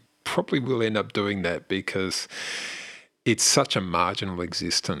else, you probably will end up doing that because it's such a marginal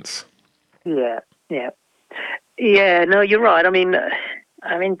existence. Yeah. No, you're right. I mean,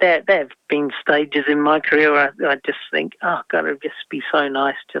 there have been stages in my career where I just think, oh, God, it'd just be so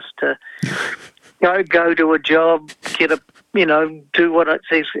nice just to go to a job, get do what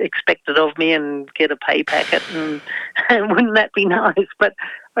is expected of me, and get a pay packet, and wouldn't that be nice? But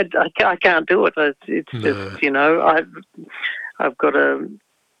I can't do it. It's just I've got to.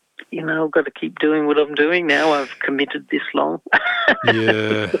 I've got to keep doing what I'm doing now. I've committed this long.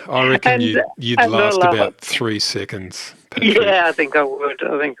 Yeah, I reckon you'd last about 3 seconds, Patrick. Yeah, I think I would.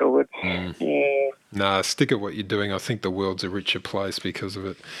 Yeah. Nah, stick at what you're doing. I think the world's a richer place because of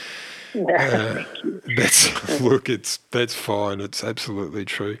it. That's fine. It's absolutely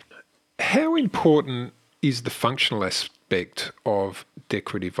true. How important is the functional aspect of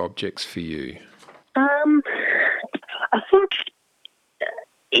decorative objects for you? I think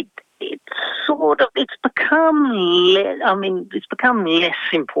it's become less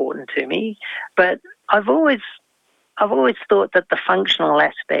important to me, but I've always thought that the functional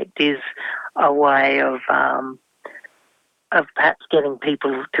aspect is a way of perhaps getting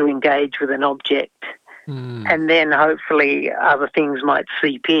people to engage with an object, and then hopefully other things might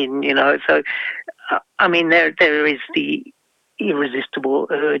seep in. So there is the irresistible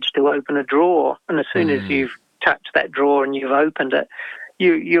urge to open a drawer, and as soon as you've touched that drawer and you've opened it,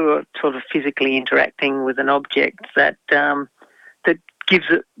 you're sort of physically interacting with an object that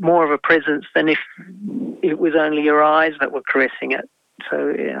gives it more of a presence than if it was only your eyes that were caressing it.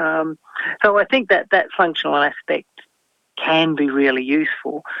 So I think that functional aspect can be really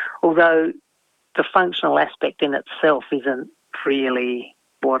useful, although the functional aspect in itself isn't really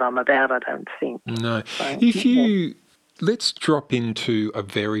what I'm about, I don't think. No. Let's drop into a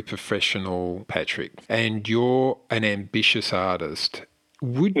very professional Patrick, and you're an ambitious artist.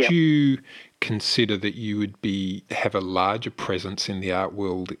 Would you consider that you would have a larger presence in the art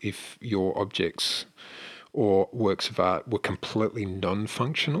world if your objects or works of art were completely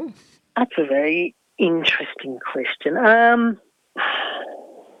non-functional? That's a very interesting question.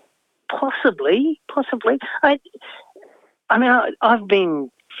 Possibly. I've been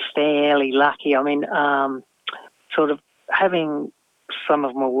fairly lucky. Sort of having some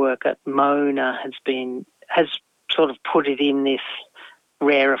of my work at Mona has sort of put it in this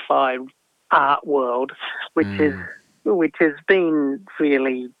rarefied art world, which has been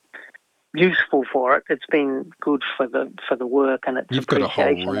really useful for it. It's been good for the work and its You've got a whole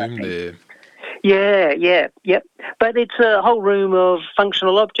appreciation, room there. Yeah. But it's a whole room of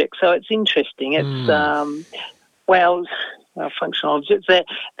functional objects, so it's interesting. It's functional objects.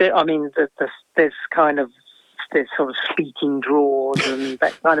 There's sort of sleeping drawers and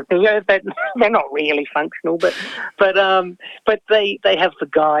that kind of thing. They're not really functional, but they have the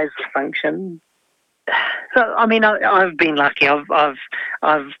guise of function. So I've been lucky. I'm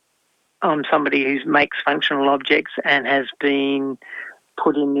somebody who makes functional objects and has been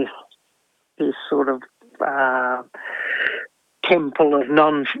put in this sort of temple of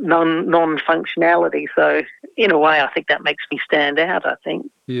non-functionality. So in a way, I think that makes me stand out, I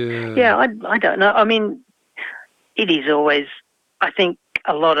think. Yeah. Yeah, I don't know. I mean, it is always, I think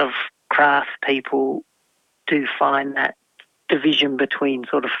a lot of craft people do find that division between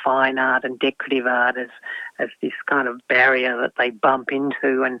sort of fine art and decorative art as this kind of barrier that they bump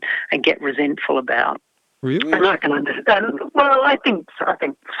into and get resentful about. Really? And I can understand. Well, I think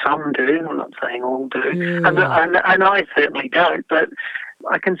some do. I'm not saying all do, Yeah. and I certainly don't. But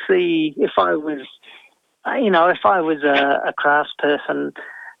I can see if I was a craftsperson,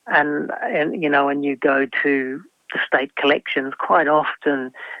 and you go to the state collections, quite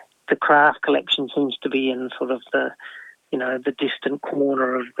often the craft collection seems to be in sort of the distant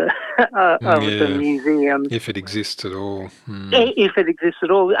corner of the the museum, if it exists at all. if it exists at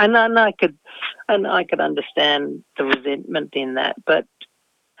all. And I could understand the resentment in that, but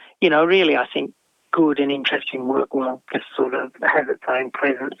really, I think good and interesting work just sort of has its own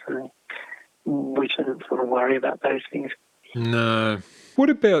presence, and we shouldn't sort of worry about those things. No. What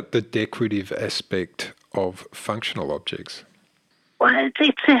about the decorative aspect of functional objects? Well,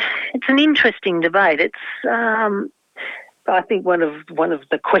 it's an interesting debate. It's I think one of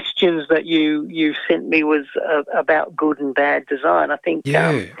the questions that you sent me was about good and bad design. I think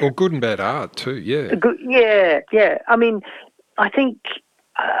or good and bad art too. Yeah. Yeah. I mean,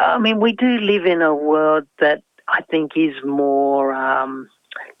 we do live in a world that I think is more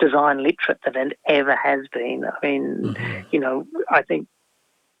design literate than it ever has been. I mean, I think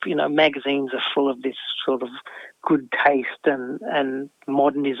magazines are full of this sort of good taste and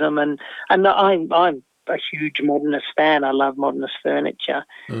modernism, and I'm a huge modernist fan. I love modernist furniture,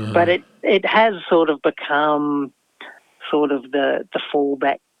 but it has sort of become sort of the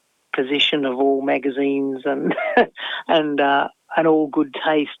fallback position of all magazines, and and all good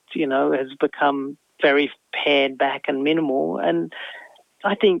taste, has become very pared back and minimal. And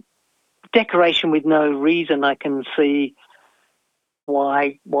I think decoration with no reason, I can see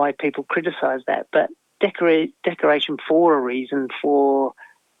why people criticise that, but decoration for a reason, for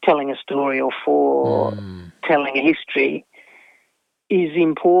telling a story or for telling a history, is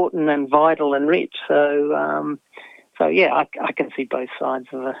important and vital and rich. So yeah, I can see both sides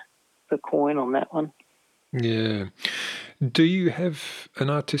of the coin on that one. Yeah. Do you have an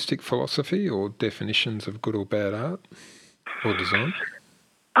artistic philosophy or definitions of good or bad art or design?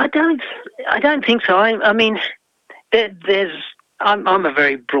 I don't think so. I mean, I'm a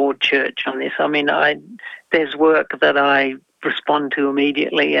very broad church on this. I mean, there's work that I respond to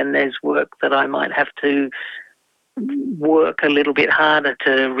immediately, and there's work that I might have to work a little bit harder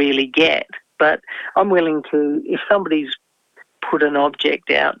to really get. But I'm willing to, if somebody's put an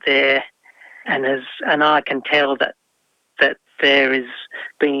object out there and I can tell that there is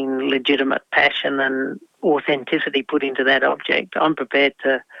being legitimate passion and authenticity put into that object, I'm prepared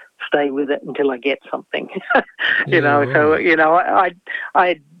to stay with it until I get something. So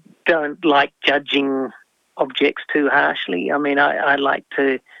I don't like judging objects too harshly. I mean, I like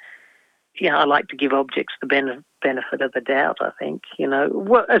to give objects the benefit of the doubt, I think,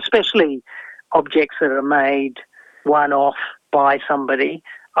 especially objects that are made one-off by somebody.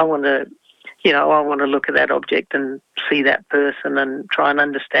 I want to look at that object and see that person and try and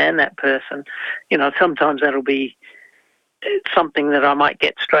understand that person. Sometimes that'll be something that I might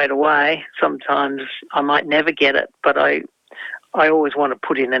get straight away. Sometimes I might never get it, but I always want to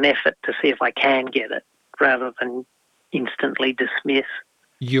put in an effort to see if I can get it rather than instantly dismiss.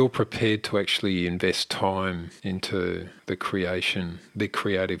 You're prepared to actually invest time into the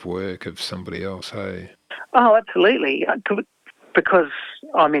creative work of somebody else, hey? Oh, absolutely. Because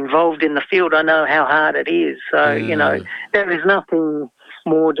I'm involved in the field, I know how hard it is. So, there is nothing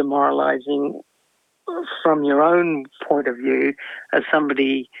more demoralising from your own point of view as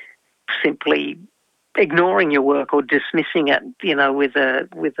somebody simply ignoring your work or dismissing it,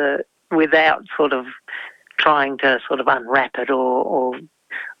 without sort of trying to sort of unwrap it or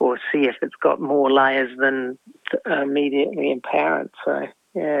see if it's got more layers than immediately apparent. So,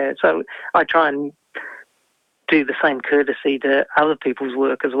 yeah, so I try and do the same courtesy to other people's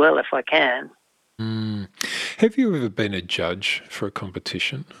work as well if I can. Have you ever been a judge for a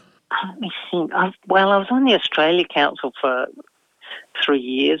competition? Let me think. I was on the Australia Council for 3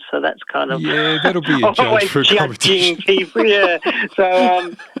 years, so that's kind of... Yeah, that'll be a judge for a competition. People, yeah.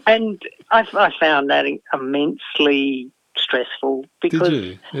 So, and I found that immensely stressful because... Did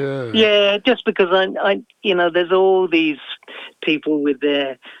you? Yeah. Yeah, just because I there's all these people with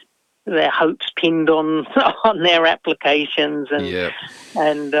their hopes pinned on their applications, and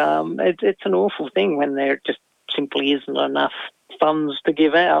it's an awful thing when there just simply isn't enough funds to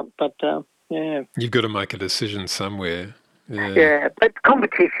give out. But yeah, you've got to make a decision somewhere. Yeah. But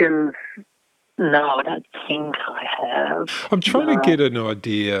competitions, no, I don't think I have. I'm trying to get an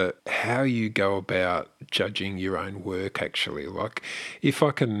idea how you go about judging your own work, actually. Like, if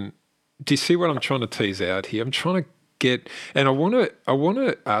I can, do you see what I'm trying to tease out here? I'm trying to get, and I want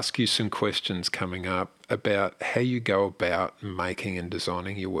to ask you some questions coming up about how you go about making and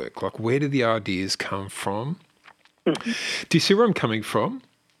designing your work. Like, where do the ideas come from? Mm-hmm. Do you see where I'm coming from?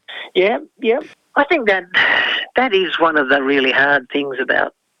 Yeah. I think that is one of the really hard things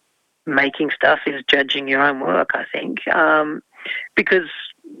about making stuff, is judging your own work, I think, because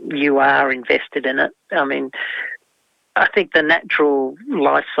you are invested in it. I mean, I think the natural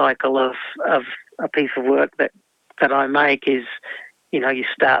life cycle of a piece of work that I make is, you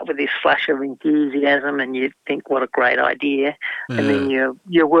start with this flash of enthusiasm and you think, what a great idea, and then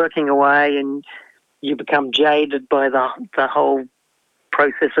you're working away and you become jaded by the whole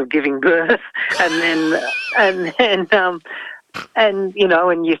process of giving birth, and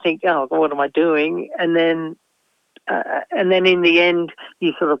you think, oh, what am I doing? And then in the end,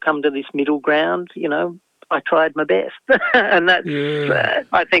 you sort of come to this middle ground. I tried my best, and that's.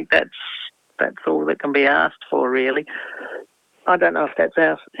 I think that's all that can be asked for, really. I don't know if that's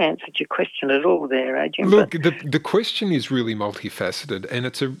answered your question at all there, Adrian. Look, the question is really multifaceted, and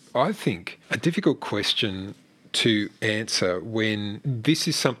it's I think, a difficult question to answer when this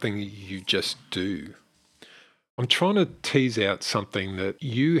is something you just do. I'm trying to tease out something that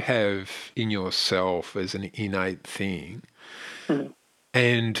you have in yourself as an innate thing,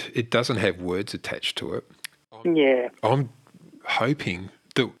 and it doesn't have words attached to it. Yeah. I'm hoping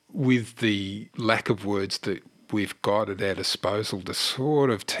that with the lack of words that we've got at our disposal to sort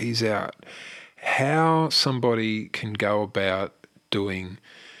of tease out how somebody can go about doing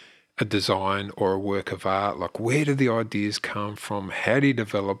a design or a work of art. Like, where do the ideas come from? How do you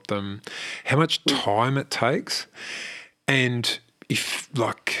develop them? How much time it takes? And if,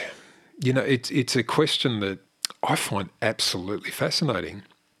 it's a question that I find absolutely fascinating.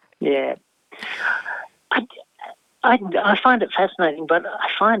 Yeah. I find it fascinating, but I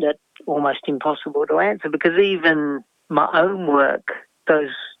find it almost impossible to answer, because even my own work, those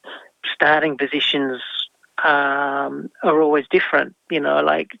starting positions are always different.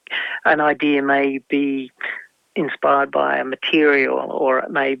 Like, an idea may be inspired by a material, or it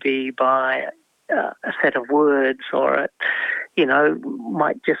may be by a set of words, or it,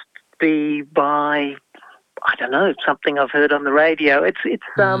 might just be by, I don't know, something I've heard on the radio. It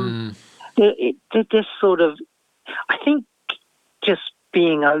just sort of, I think just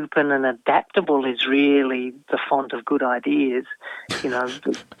being open and adaptable is really the font of good ideas.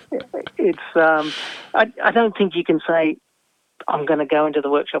 It's I don't think you can say, I'm going to go into the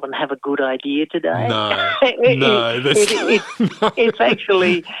workshop and have a good idea today. No, it's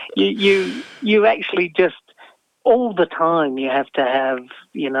actually you actually just, all the time you have to have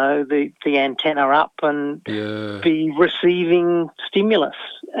the antenna up and be receiving stimulus,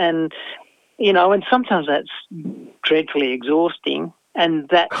 and sometimes that's dreadfully exhausting, and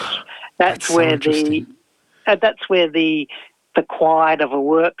that's where the quiet of a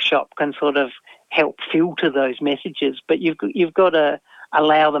workshop can sort of help filter those messages. But you've got to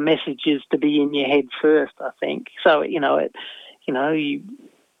allow the messages to be in your head first, I think. So you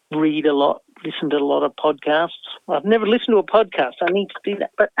read a lot, listen to a lot of podcasts. I've never listened to a podcast. I need to do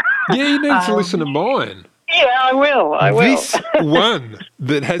that. But yeah, you need to listen to mine. Yeah, I will. This one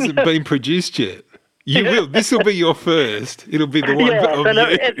that hasn't been produced yet. You will. This will be your first. It'll be the one.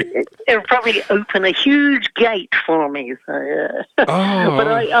 Yeah, it'll probably open a huge gate for me. So, yeah. Oh, but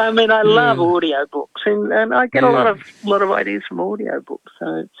I love audiobooks, and I get a lot of ideas from audiobooks.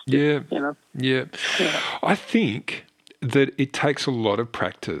 So it's I think that it takes a lot of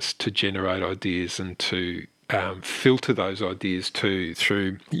practice to generate ideas and to filter those ideas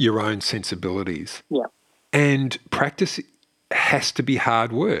through your own sensibilities. Yeah. And practice has to be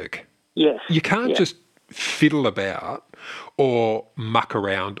hard work. Yes. You can't just fiddle about or muck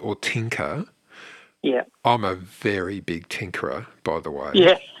around or tinker. Yeah. I'm a very big tinkerer, by the way.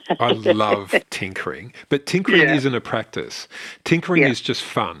 Yeah. I love tinkering. But tinkering isn't a practice. Tinkering is just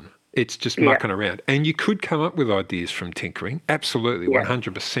fun. It's just mucking around. And you could come up with ideas from tinkering, absolutely,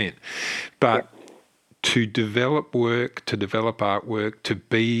 100%. But to develop work, to develop artwork, to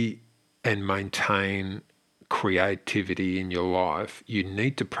be and maintain creativity in your life, you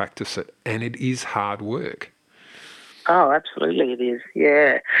need to practice it, and it is hard work. Oh, absolutely it is.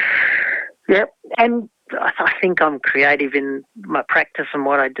 Yeah. Yep. And I think I'm creative in my practice and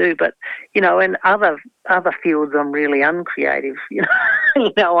what I do, but in other fields I'm really uncreative.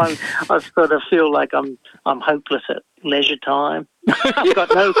 I sort of feel like I'm hopeless at leisure time. I've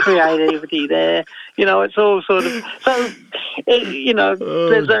got no creativity there. It's all sort of so. Oh, God.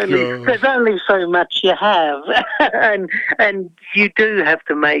 There's only so much you have, and you do have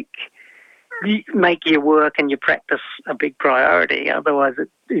to make your work and your practice a big priority. Otherwise,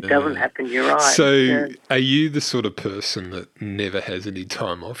 it doesn't happen. You're right. So, are you the sort of person that never has any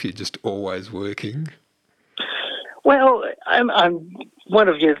time off? You're just always working? Well, I'm. One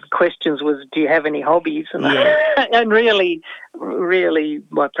of your questions was, do you have any hobbies? And Yeah. and really,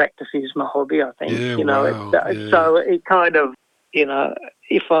 my practice is my hobby. I think. Yeah, wow. So it kind of,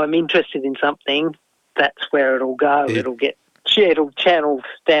 if I'm interested in something, that's where it'll go. It'll channel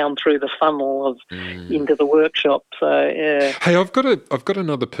down through the funnel of into the workshop. So yeah. Hey, I've got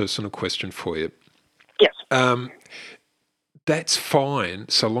another personal question for you. Yes. That's fine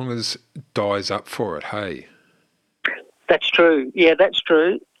so long as Di's up for it. Hey. That's true. Yeah, that's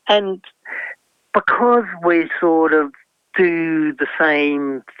true. And because we sort of do the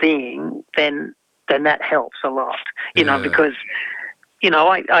same thing, then that helps a lot. Because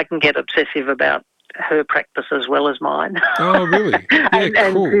I can get obsessive about her practice as well as mine. Oh, really?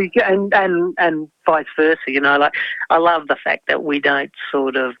 Yeah, cool. And vice versa. Like I love the fact that we're not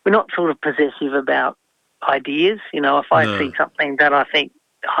sort of possessive about ideas. If I see something that I think,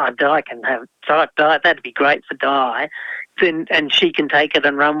 Di can have, so Di, that'd be great for Di, then and she can take it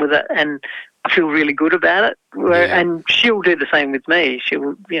and run with it, and I feel really good about it. And she'll do the same with me.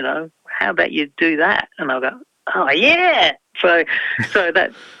 She'll, how about you do that? And I'll go, oh yeah. So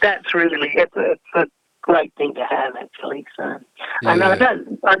that's really it's a great thing to have actually. So, and I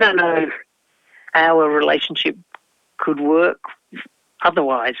don't know if our relationship could work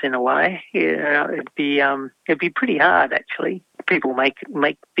otherwise in a way. Yeah, it'd be pretty hard actually. People make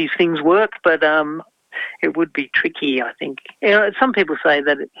these things work, but it would be tricky, I think. Some people say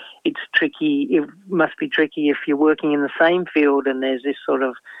that it's tricky. It must be tricky if you're working in the same field and there's this sort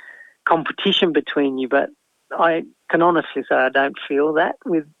of competition between you. But I can honestly say I don't feel that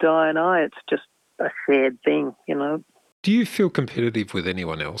with Di and I. It's just a shared thing, Do you feel competitive with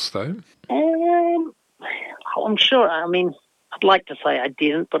anyone else, though? I'm sure. I mean, I'd like to say I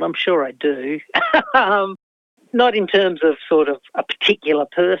didn't, but I'm sure I do. Not in terms of sort of a particular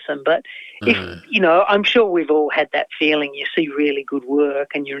person, but if, I'm sure we've all had that feeling. You see really good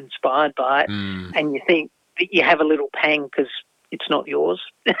work and you're inspired by it, and you think that you have a little pang because it's not yours,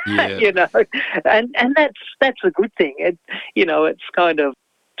 Yeah. and that's a good thing. It's kind of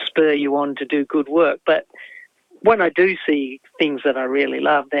spur you on to do good work. But when I do see things that I really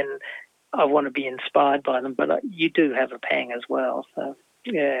love, then I want to be inspired by them. But you do have a pang as well. So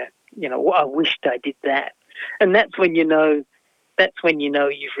yeah, I wished I did that. And that's when you know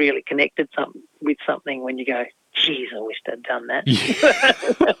you've really connected with something, when you go, geez, I wished I'd done that.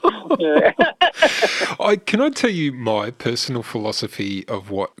 Yeah. Can I tell you my personal philosophy of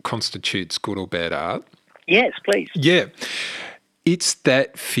what constitutes good or bad art? Yes, please. Yeah. It's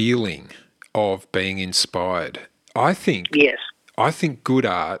that feeling of being inspired. I think good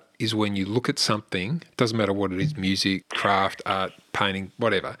art is when you look at something, doesn't matter what it is, music, craft, art, painting,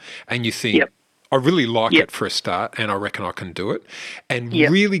 whatever, and you think, I really like it for a start, and I reckon I can do it. And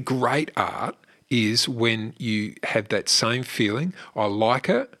really great art is when you have that same feeling. I like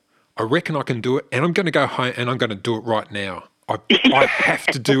it. I reckon I can do it, and I'm going to go home and I'm going to do it right now. I have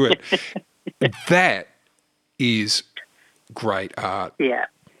to do it. That is great art. Yeah.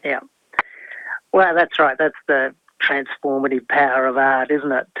 Well, that's right. That's the transformative power of art,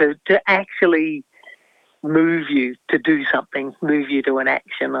 isn't it? To actually move you to do something, move you to an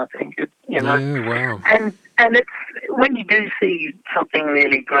action, I think. Yeah, wow. And it's when you do see something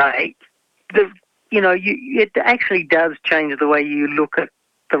really great, it actually does change the way you look at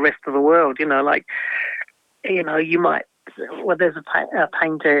the rest of the world. You might. Well, there's a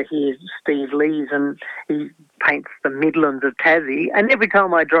painter here, Steve Lees, and he paints the Midlands of Tassie. And every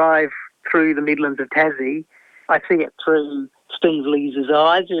time I drive through the Midlands of Tassie, I see it through Steve Lees'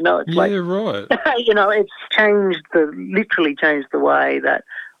 eyes. It's like, right. It's literally changed the way that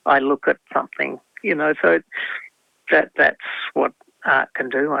I look at something. So that's what art can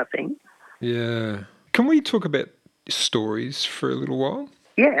do, I think. Yeah. Can we talk about stories for a little while?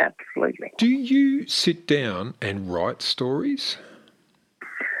 Yeah, absolutely. Do you sit down and write stories?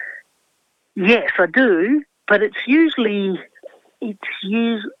 Yes, I do, but occasionally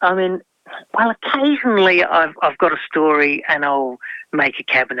I've got a story and I'll make a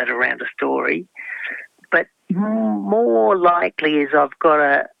cabinet around a story, but more likely is I've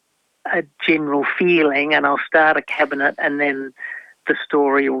got a general feeling and I'll start a cabinet and then the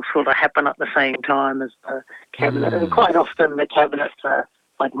story will sort of happen at the same time as the cabinet. And quite often the cabinets are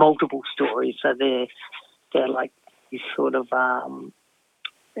like multiple stories, so they're like these sort of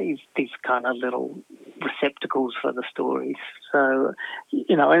these kind of little receptacles for the stories. So,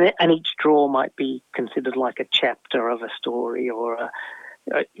 and each drawer might be considered like a chapter of a story or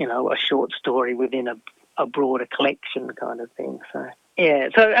a short story within a broader collection kind of thing. So, yeah.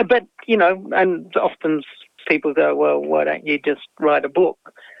 So, but, and often people go, well, why don't you just write a book?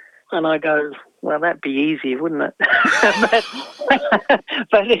 And I go, well, that'd be easy, wouldn't it?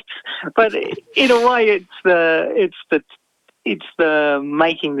 but in a way, it's the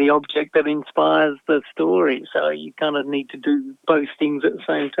making the object that inspires the story. So you kind of need to do both things at the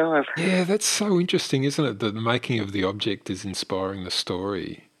same time. Yeah, that's so interesting, isn't it? That the making of the object is inspiring the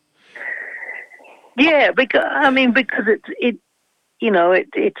story. Yeah, because it's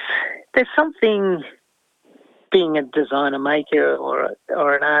there's something. Being a designer maker or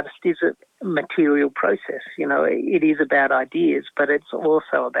an artist is a material process. It is about ideas, but it's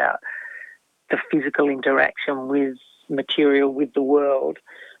also about the physical interaction with material, with the world.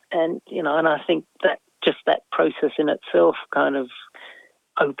 And, and I think that just that process in itself kind of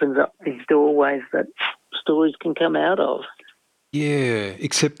opens up these doorways that stories can come out of. Yeah,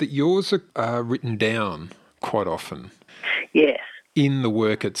 except that yours are written down quite often. Yes. In the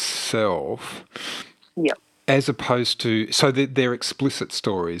work itself. Yep. As opposed to, so they're explicit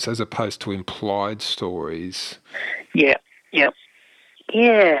stories as opposed to implied stories. Yeah, yeah.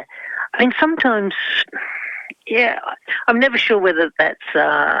 Yeah. I mean, sometimes, I'm never sure whether that's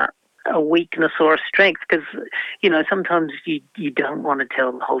a weakness or a strength because, sometimes you don't want to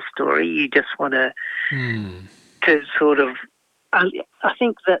tell the whole story. You just want to sort of, I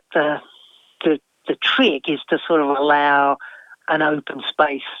think that the trick is to sort of allow an open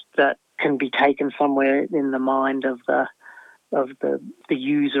space that can be taken somewhere in the mind of the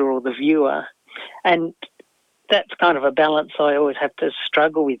user or the viewer, and that's kind of a balance I always have to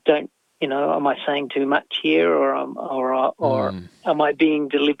struggle with. Am I saying too much here, or am I being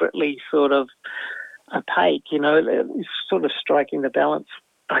deliberately sort of opaque? Sort of striking the balance,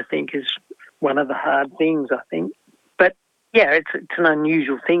 I think, is one of the hard things. I think, but yeah, it's an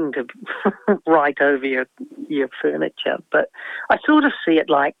unusual thing to write over your furniture, but I sort of see it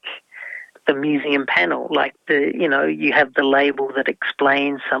like the museum panel, like you have the label that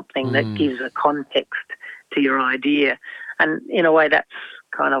explains something that gives a context to your idea. And in a way, that's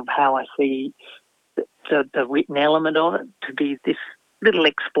kind of how I see the written element of it, to be this little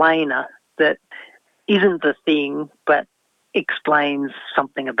explainer that isn't the thing, but explains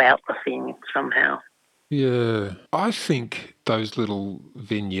something about the thing somehow. Yeah. I think those little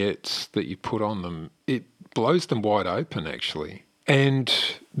vignettes that you put on them, it blows them wide open, actually. And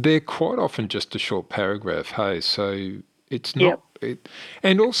they're quite often just a short paragraph, hey? So it's not...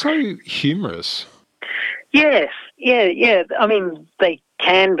 and also humorous. Yes, yeah. I mean, they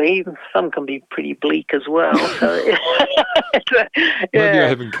can be. Some can be pretty bleak as well. So, Maybe I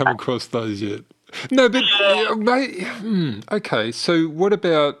haven't come across those yet. No, but okay. So what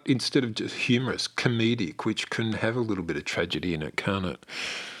about, instead of just humorous, comedic, which can have a little bit of tragedy in it, can't it?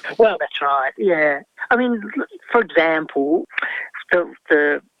 Well, that's right. Yeah. I mean, for example,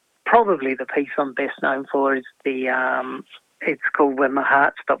 the probably the piece I'm best known for is it's called When My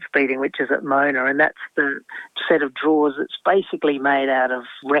Heart Stops Beating, which is at Mona, and that's the set of drawers that's basically made out of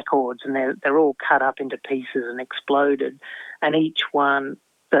records, and they're all cut up into pieces and exploded, and each one,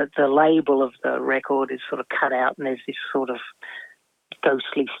 the label of the record is sort of cut out, and there's this sort of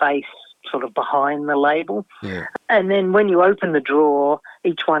ghostly face sort of behind the label. Yeah. And then when you open the drawer,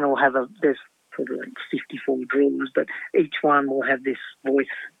 each one will have there's sort of like 54 drawers, but each one will have this voice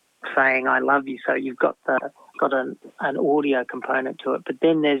saying "I love you." So you've got an audio component to it, but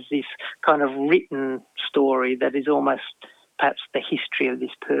then there's this kind of written story that is almost perhaps the history of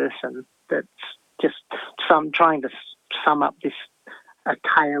this person. That's just trying to sum up a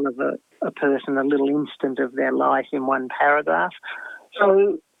tale of a person, a little instant of their life in one paragraph.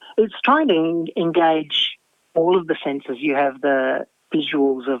 So it's trying to engage all of the senses. You have the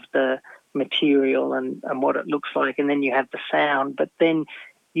visuals of the material and what it looks like, and then you have the sound, but then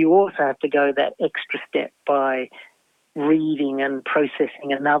you also have to go that extra step by reading and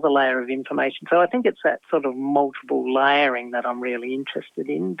processing another layer of information. So I think it's that sort of multiple layering that I'm really interested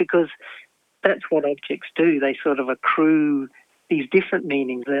in, because that's what objects do. They sort of accrue these different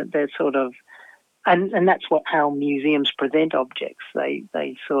meanings. They're sort of, and that's how museums present objects.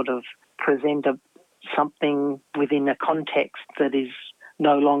 They sort of present something within a context that is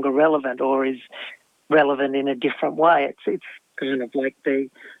no longer relevant or is relevant in a different way. It's kind of like the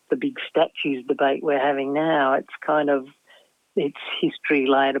big statues debate we're having now. It's kind of, it's history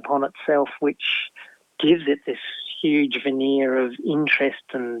laid upon itself, which gives it this huge veneer of interest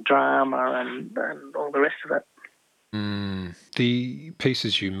and drama and all the rest of it. The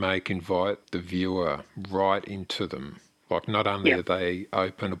pieces you make invite the viewer right into them. Like, not only Yeah, are they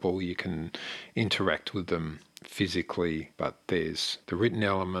openable, you can interact with them physically, but there's the written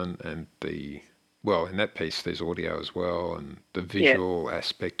element and well, in that piece, there's audio as well, and the yeah. visual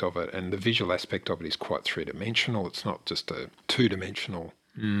aspect of it. And the visual aspect of it is quite three-dimensional. It's not just a two-dimensional.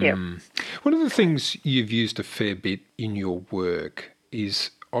 Yeah. One of the things you've used a fair bit in your work is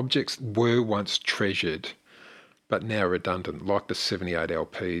objects were once treasured but now redundant, like the 78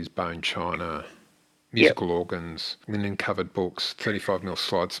 LPs, bone china, Yep. musical organs, linen-covered books, 35mm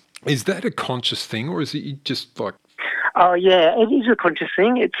slides. Is that a conscious thing, or is it just like... Oh, yeah, it is a conscious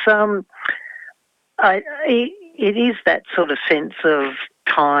thing. It's it is that sort of sense of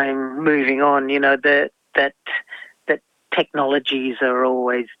time moving on. You know, that technologies are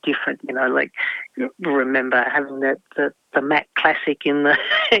always different. You know, like remember having the Mac Classic in the,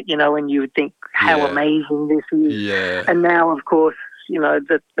 you know, and you would think how amazing this is. Yeah. And now, of course, you know,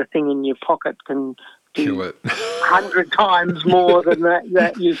 the thing in your pocket can Kill do it. 100 times more than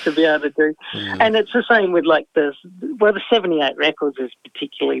that used to be able to do. And it's the same with like the 78 records is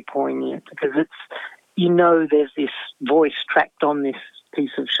particularly poignant because it's, you know, there's this voice tracked on this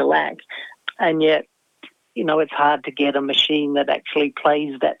piece of shellac, and yet, you know, it's hard to get a machine that actually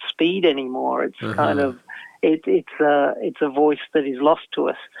plays that speed anymore. It's kind of, it's a voice that is lost to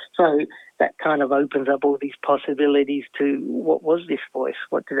us. So that kind of opens up all these possibilities to what was this voice?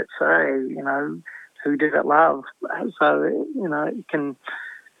 What did it say? You know, who did it love? So, you know, it can,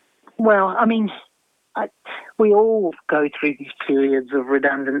 well, I mean, we all go through these periods of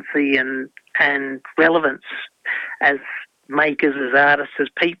redundancy and relevance as makers, as artists, as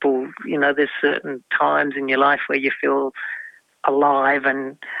people. You know, there's certain times in your life where you feel alive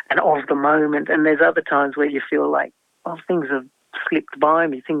and of the moment, and there's other times where you feel like, oh, things have slipped by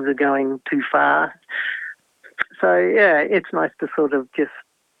me, things are going too fast. So, yeah, it's nice to sort of just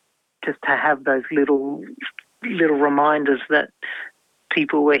to have those little reminders that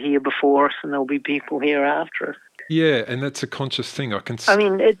people were here before us and there'll be people here after us. Yeah, and that's a conscious thing. I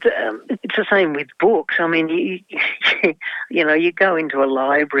mean, it's the same with books. I mean, you know, you go into a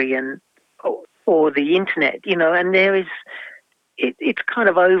library or the internet, you know, and there is, it's kind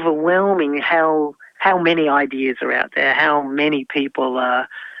of overwhelming how many ideas are out there, how many people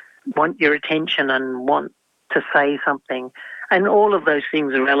want your attention and want to say something, and all of those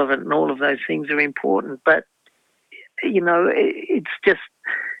things are relevant and all of those things are important. But you know, it's just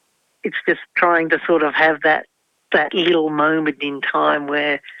trying to sort of have that little moment in time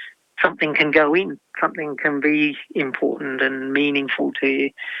where something can go in, something can be important and meaningful to you.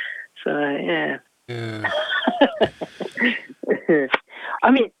 So, yeah. Yeah.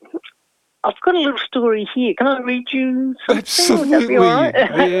 I mean, I've got a little story here. Can I read you something? Absolutely. Would that be all right?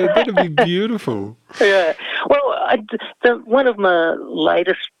 Yeah, that'd be beautiful. Yeah. Well, one of my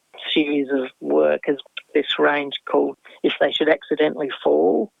latest series of work is this range called If They Should Accidentally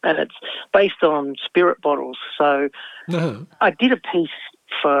Fall, and it's based on spirit bottles. So I did a piece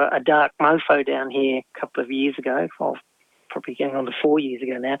for a Dark Mofo down here a couple of years ago, probably getting on to 4 years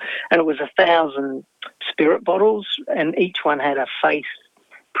ago now, and it was 1,000 spirit bottles, and each one had a face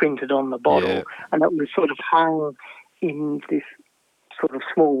printed on the bottle, and it was sort of hung in this sort of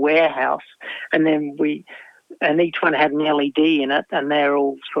small warehouse, and then each one had an LED in it, and they're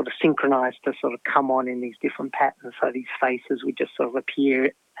all sort of synchronized to sort of come on in these different patterns. So these faces would just sort of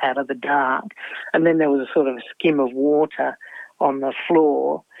appear out of the dark. And then there was a sort of a skim of water on the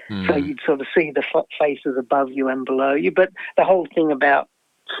floor. So you'd sort of see the faces above you and below you. But the whole thing about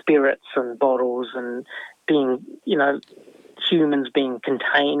spirits and bottles and being, you know, humans being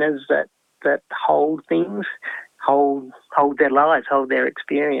containers that hold things, hold their lives, hold their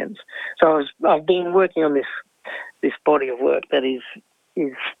experience. So I've been working on this body of work that is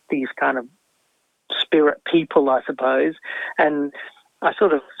these kind of spirit people, I suppose, and I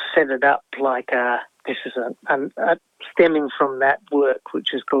sort of set it up like this is stemming from that work,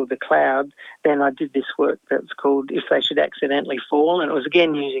 which is called The Cloud. Then I did this work that's called If They Should Accidentally Fall, and it was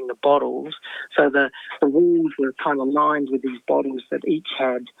again using the bottles. So the walls were kind of lined with these bottles that each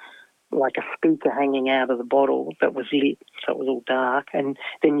had like a speaker hanging out of the bottle that was lit, so it was all dark, and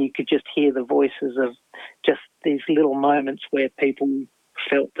then you could just hear the voices of just these little moments where people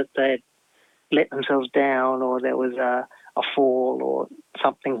felt that they'd let themselves down, or there was a fall, or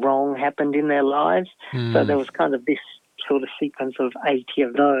something wrong happened in their lives. So there was kind of this sort of sequence of 80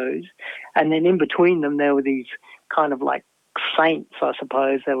 of those, and then in between them there were these kind of like saints, I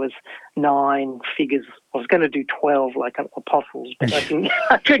suppose. There was 9 figures. I was going to do 12 like apostles, but I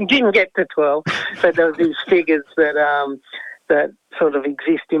didn't get to 12. So there were these figures that sort of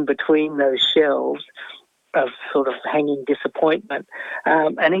exist in between those shelves, of sort of hanging disappointment,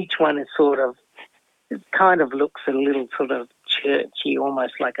 and each one is sort of, it kind of looks a little sort of churchy,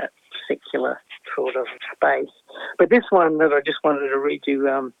 almost like a secular sort of space. But this one that I just wanted to read you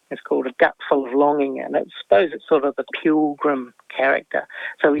is called A Gut Full of Longing, and I suppose it's sort of the pilgrim character.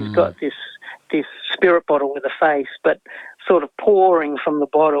 So he's got this spirit bottle with a face, but sort of pouring from the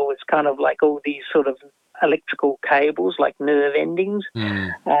bottle, it's kind of like all these sort of electrical cables, like nerve endings.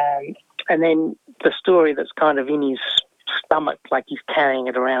 And then the story that's kind of in his stomach, like he's carrying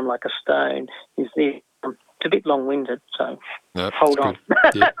it around like a stone, is this. It's a bit long-winded, so hold on.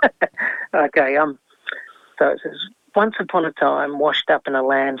 Yeah. Okay, so it says, once upon a time, washed up in a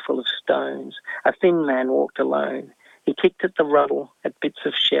land full of stones, a thin man walked alone. He kicked at the rubble, at bits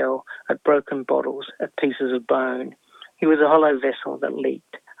of shell, at broken bottles, at pieces of bone. He was a hollow vessel that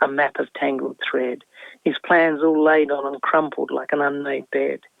leaked, a map of tangled thread, his plans all laid on and crumpled like an unmade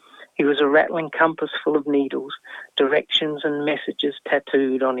bed. He was a rattling compass full of needles, directions and messages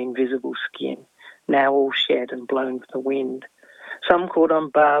tattooed on invisible skin, now all shed and blown to the wind. Some caught on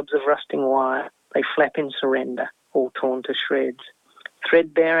barbs of rusting wire, they flap in surrender, all torn to shreds.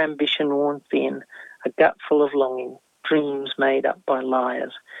 Threadbare ambition worn thin, a gut full of longing, dreams made up by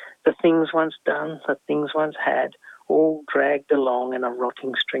liars. The things once done, the things once had, all dragged along in a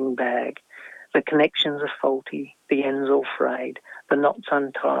rotting string bag. The connections are faulty, the ends all frayed, the knots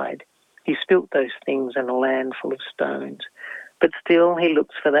untied. He spilt those things in a land full of stones. But still he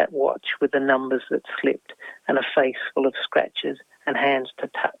looks for that watch with the numbers that slipped and a face full of scratches and hands to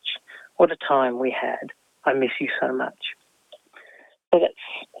touch. What a time we had. I miss you so much. So that's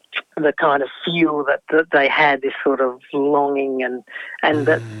the kind of feel that they had, this sort of longing and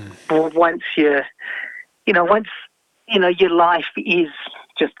that once your life is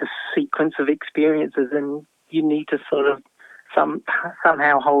just a sequence of experiences and you need to sort of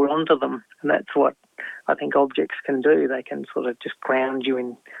somehow hold on to them. And that's what I think objects can do. They can sort of just ground you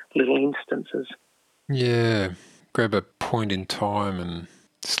in little instances. Yeah, grab a point in time and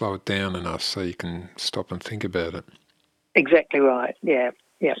slow it down enough so you can stop and think about it. Exactly right, yeah.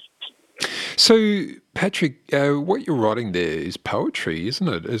 So, Patrick, what you're writing there is poetry, isn't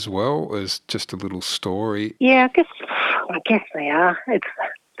it, as well as just a little story? Yeah, I guess they are.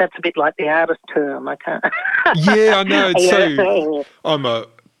 That's a bit like the artist term. I can't. Yeah, I know. So I'm a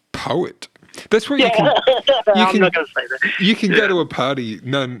poet. That's where you can. I'm not going to say that. You can go to a party.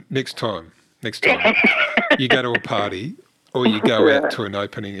 No, next time you go to a party or you go out to an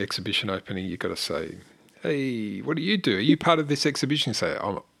exhibition opening. You got to say, "Hey, what do you do? Are you part of this exhibition?" You say,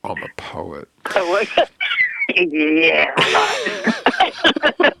 "I'm a poet." Yeah.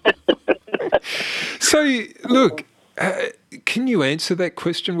 So, look. Can you answer that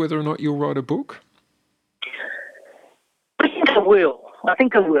question, whether or not you'll write a book? I think I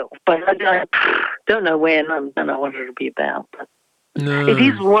will. But I don't know when. I don't know what it'll be about. But no. It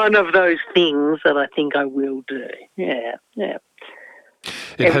is one of those things that I think I will do. Yeah.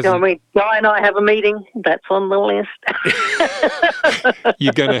 Every time Guy and I have a meeting, that's on the list.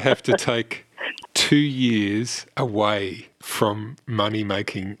 You're going to have to take 2 years away from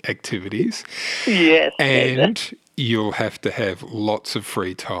money-making activities. Yes. And you'll have to have lots of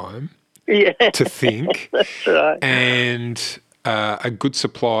free time to think. That's right. And a good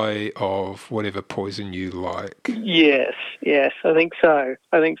supply of whatever poison you like. Yes, I think so.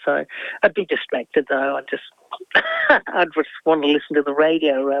 I'd be distracted though. I'd just want to listen to the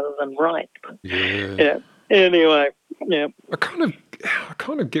radio rather than write. But, yeah. Anyway, yeah. I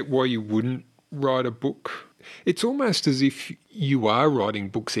kind of get why you wouldn't write a book. It's almost as if you are writing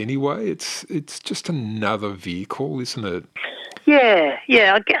books anyway. It's just another vehicle, isn't it? Yeah.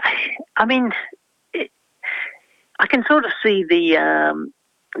 I mean, I can sort of see the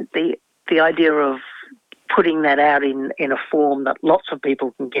idea of putting that out in a form that lots of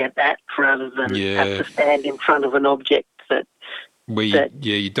people can get at, rather than have to stand in front of an object that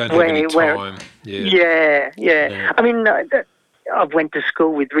you don't have any time. Yeah. I mean, I went to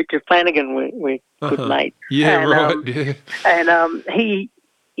school with Richard Flanagan. We're good mates. Yeah, right. Yeah. And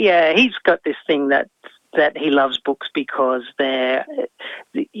he's got this thing that he loves books because they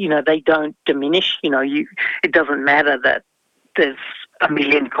don't diminish. It doesn't matter that there's a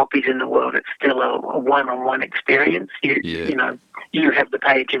million copies in the world. It's still a one-on-one experience. You have the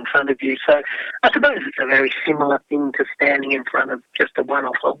page in front of you. So I suppose it's a very similar thing to standing in front of just a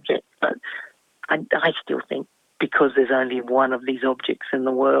one-off object. But I still think, because there's only one of these objects in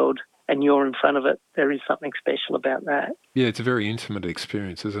the world and you're in front of it, there is something special about that. Yeah, it's a very intimate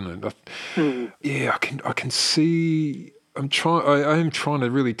experience, isn't it? Yeah, I can see. I am trying to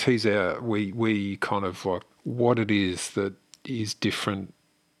really tease out we kind of like what it is that is different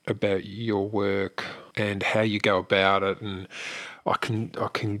about your work and how you go about it, and I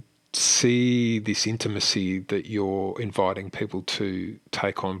can see this intimacy that you're inviting people to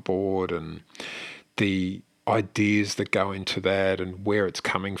take on board, and the ideas that go into that, and where it's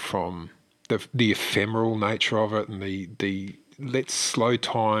coming from, the ephemeral nature of it, and the let's slow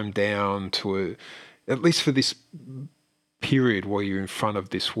time down to at least for this period while you're in front of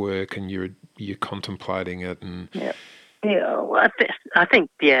this work and you're contemplating it. And yeah, well, I think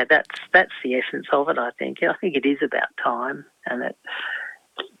that's the essence of it. I think it is about time, and that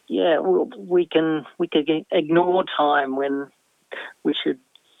we can ignore time when we should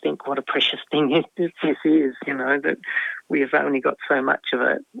think what a precious thing this is. That we have only got so much of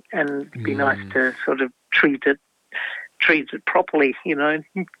it, and it'd be nice to sort of treat it properly.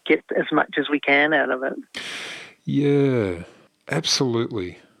 Get as much as we can out of it. Yeah,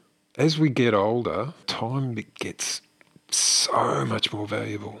 absolutely. As we get older, time gets so much more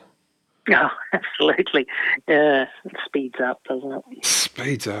valuable. Oh, absolutely. Yeah, it speeds up, doesn't it?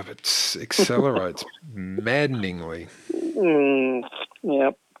 Speeds up. It accelerates maddeningly.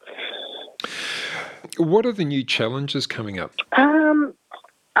 Yep. What are the new challenges coming up?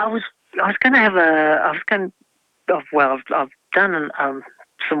 I've done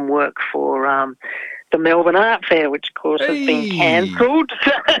some work for the Melbourne Art Fair, which of course has been cancelled.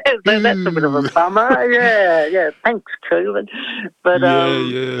 So that's a bit of a bummer. Yeah. Thanks, COVID. But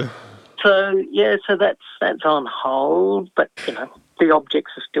So that's on hold. But the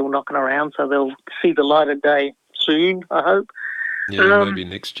objects are still knocking around, so they'll see the light of day soon, I hope. Yeah, maybe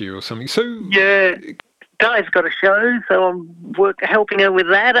next year or something. So yeah, Di's got a show, so I'm helping her with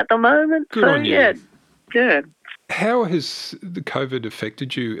that at the moment. Good on you. Yeah. How has the COVID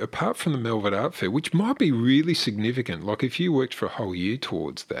affected you, apart from the Melbourne Art Fair, which might be really significant? Like if you worked for a whole year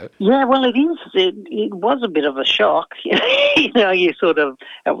towards that. Yeah, well, it is. It was a bit of a shock. It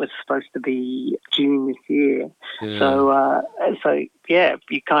was supposed to be June this year. Yeah. So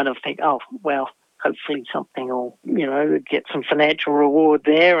you kind of think, oh, well, hopefully something will, get some financial reward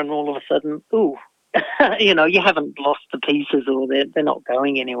there, and all of a sudden, ooh, you haven't lost the pieces, or they're not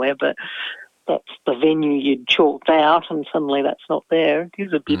going anywhere, but that's the venue you'd chalked out, and suddenly that's not there. It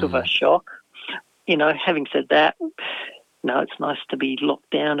is a bit of a shock. Having said that, it's nice to be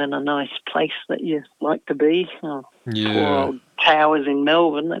locked down in a nice place that you like to be. Poor old towers in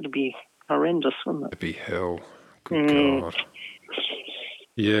Melbourne, that'd be horrendous, wouldn't it? That'd be hell. Good God.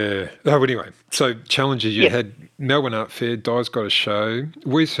 Yeah. Oh, anyway, so challenges you had. Melbourne Art Fair, Di's got a show.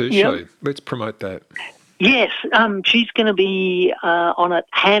 Where's her show? Let's promote that. Yes, she's going to be on at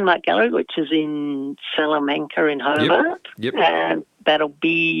Handmark Gallery, which is in Salamanca in Hobart. Yep. And that'll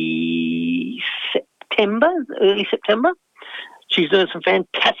be early September. She's doing some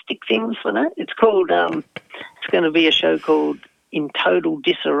fantastic things for that. It's called, it's going to be a show called In Total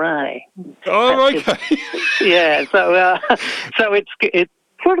Disarray. Oh, okay. So it's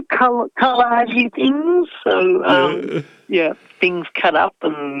sort of collagey things. So, things cut up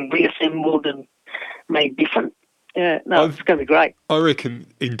and reassembled and made different. Yeah, it's going to be great. I reckon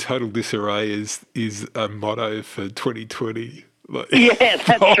In Total Disarray is a motto for 2020. That's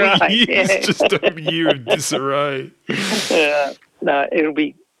right. It's just a year of disarray. No, it'll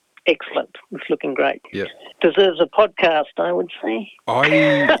be excellent. It's looking great. Yeah. Deserves a podcast, I would say.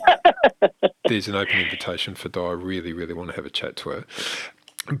 There's an open invitation for Di. I really, really want to have a chat to her.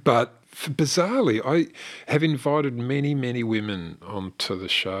 But bizarrely, I have invited many, many women onto the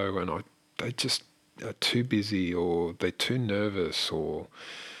show, and they just are too busy, or they're too nervous, or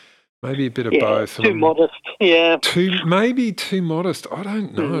maybe a bit of both. Too modest, Maybe too modest. I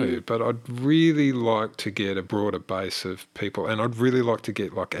don't know, but I'd really like to get a broader base of people, and I'd really like to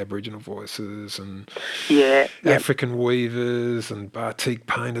get like Aboriginal voices and African weavers and batik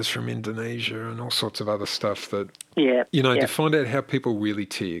painters from Indonesia and all sorts of other stuff that, to find out how people really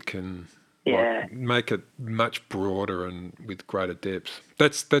tick and make it much broader and with greater depth.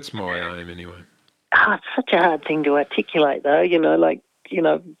 That's my aim anyway. Oh, it's such a hard thing to articulate, though. You've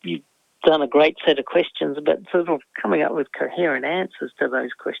done a great set of questions, but sort of coming up with coherent answers to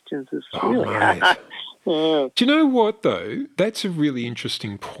those questions is really hard. Do you know what, though? That's a really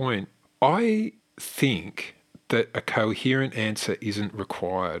interesting point. I think that a coherent answer isn't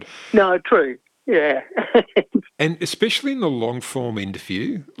required. No, true. Yeah. And especially in the long-form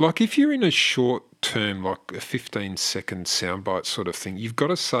interview, like if you're in a short term, like a 15-second soundbite sort of thing, you've got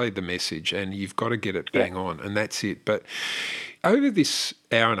to say the message and you've got to get it bang on, and that's it. But over this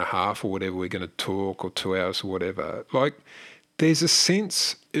hour and a half or whatever we're going to talk, or 2 hours or whatever, like there's a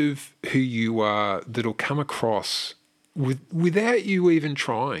sense of who you are that'll come across without you even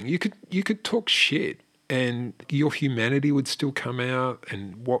trying. You could talk shit and your humanity would still come out,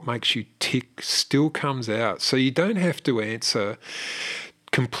 and what makes you tick still comes out. So you don't have to answer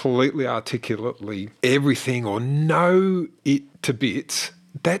completely articulately everything or know it to bits.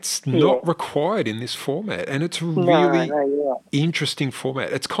 That's not required in this format, and it's a really interesting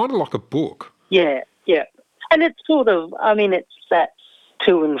format. It's kind of like a book. Yeah, yeah. And it's sort of, I mean, it's that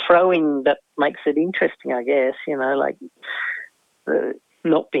to and froing that makes it interesting, I guess, you know, like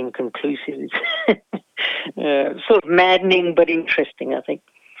not being conclusive is sort of maddening but interesting, I think.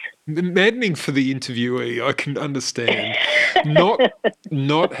 Maddening for the interviewee, I can understand.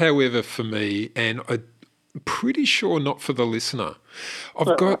 Not, however, for me, and I'm pretty sure not for the listener.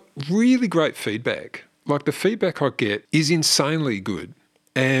 I've got really great feedback. Like, the feedback I get is insanely good.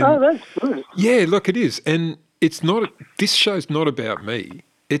 And that's good. Yeah, look, it is. And it's not, this show's not about me.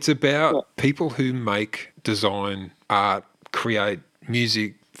 It's about people who make, design, art, create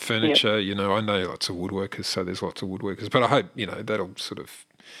music, furniture. You know, I know lots of woodworkers, so there's lots of woodworkers. But I hope, you know, that'll sort of,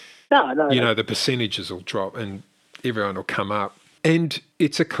 the percentages will drop and everyone will come up. And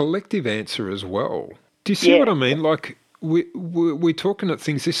it's a collective answer as well. Do you see what I mean? Like, we're talking at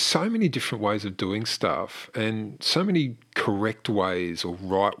things, there's so many different ways of doing stuff and so many correct ways or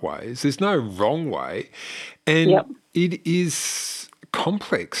right ways. There's no wrong way. And it is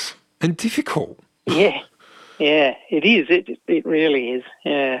complex and difficult. Yeah, it is. It really is,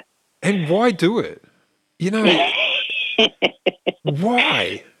 yeah. And why do it? You know,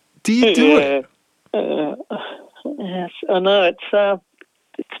 why do you do it? Yes, I know.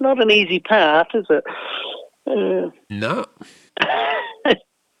 It's not an easy path, is it? No.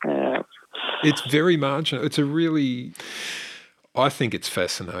 It's very marginal. It's I think it's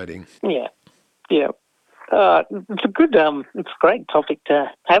fascinating. Yeah. It's a good, it's a great topic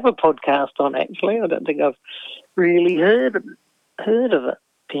to have a podcast on, actually. I don't think I've really heard of it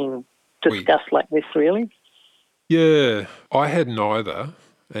being discussed like this, really. Yeah, I had neither,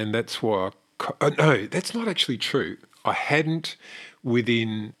 and that's why no, that's not actually true. I hadn't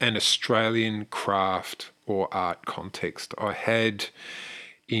within an Australian craft or art context. I had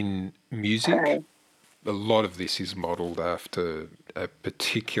in music. Okay. A lot of this is modelled after a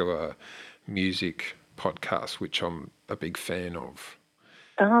particular music podcast, which I'm a big fan of.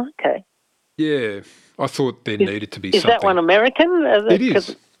 Oh, okay. Yeah, I thought there needed to be something. Is that one American? It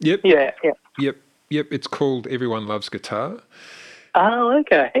is. Yep. Yeah. Yep. It's called Everyone Loves Guitar. Oh,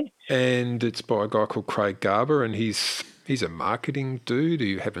 okay. And it's by a guy called Craig Garber, and he's a marketing dude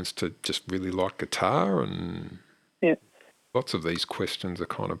who happens to just really like guitar, and lots of these questions are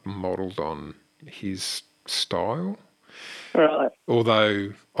kind of modelled on his style. Right.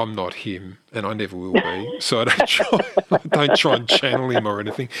 Although I'm not him, and I never will be, so I don't try and channel him or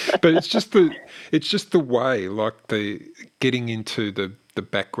anything. But it's just the way, like the getting into the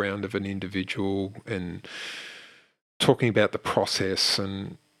background of an individual and talking about the process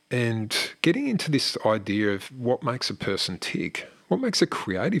and getting into this idea of what makes a person tick, what makes a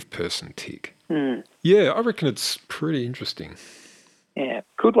creative person tick. Mm. Yeah, I reckon it's pretty interesting. Yeah,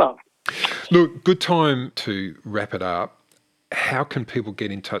 good one. Look, good time to wrap it up. How can people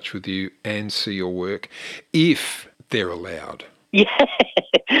get in touch with you and see your work if they're allowed? Yeah.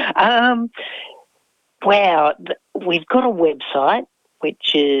 Wow. We've got a website,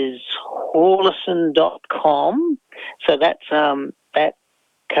 which is hawlison.com. So that's that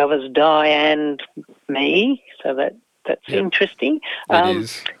covers Di and me. So that's interesting. It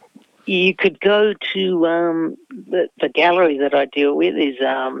is. You could go to the gallery that I deal with is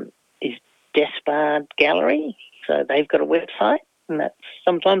Despard Gallery. So they've got a website, and that's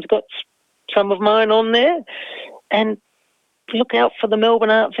sometimes got some of mine on there. And look out for the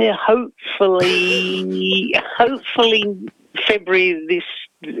Melbourne Art Fair. Hopefully February this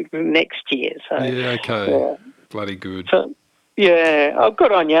next year. So yeah, okay, bloody good. So, yeah,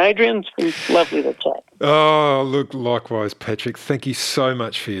 good on you, Adrian. It's been lovely to chat. Oh, look, likewise, Patrick. Thank you so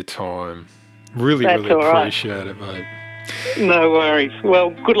much for your time. Really appreciate it, mate. No worries.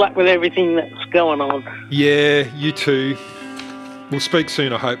 Well, good luck with everything that's going on. Yeah, you too. We'll speak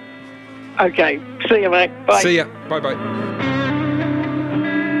soon, I hope. Okay. See you, mate. Bye. See ya. Bye-bye.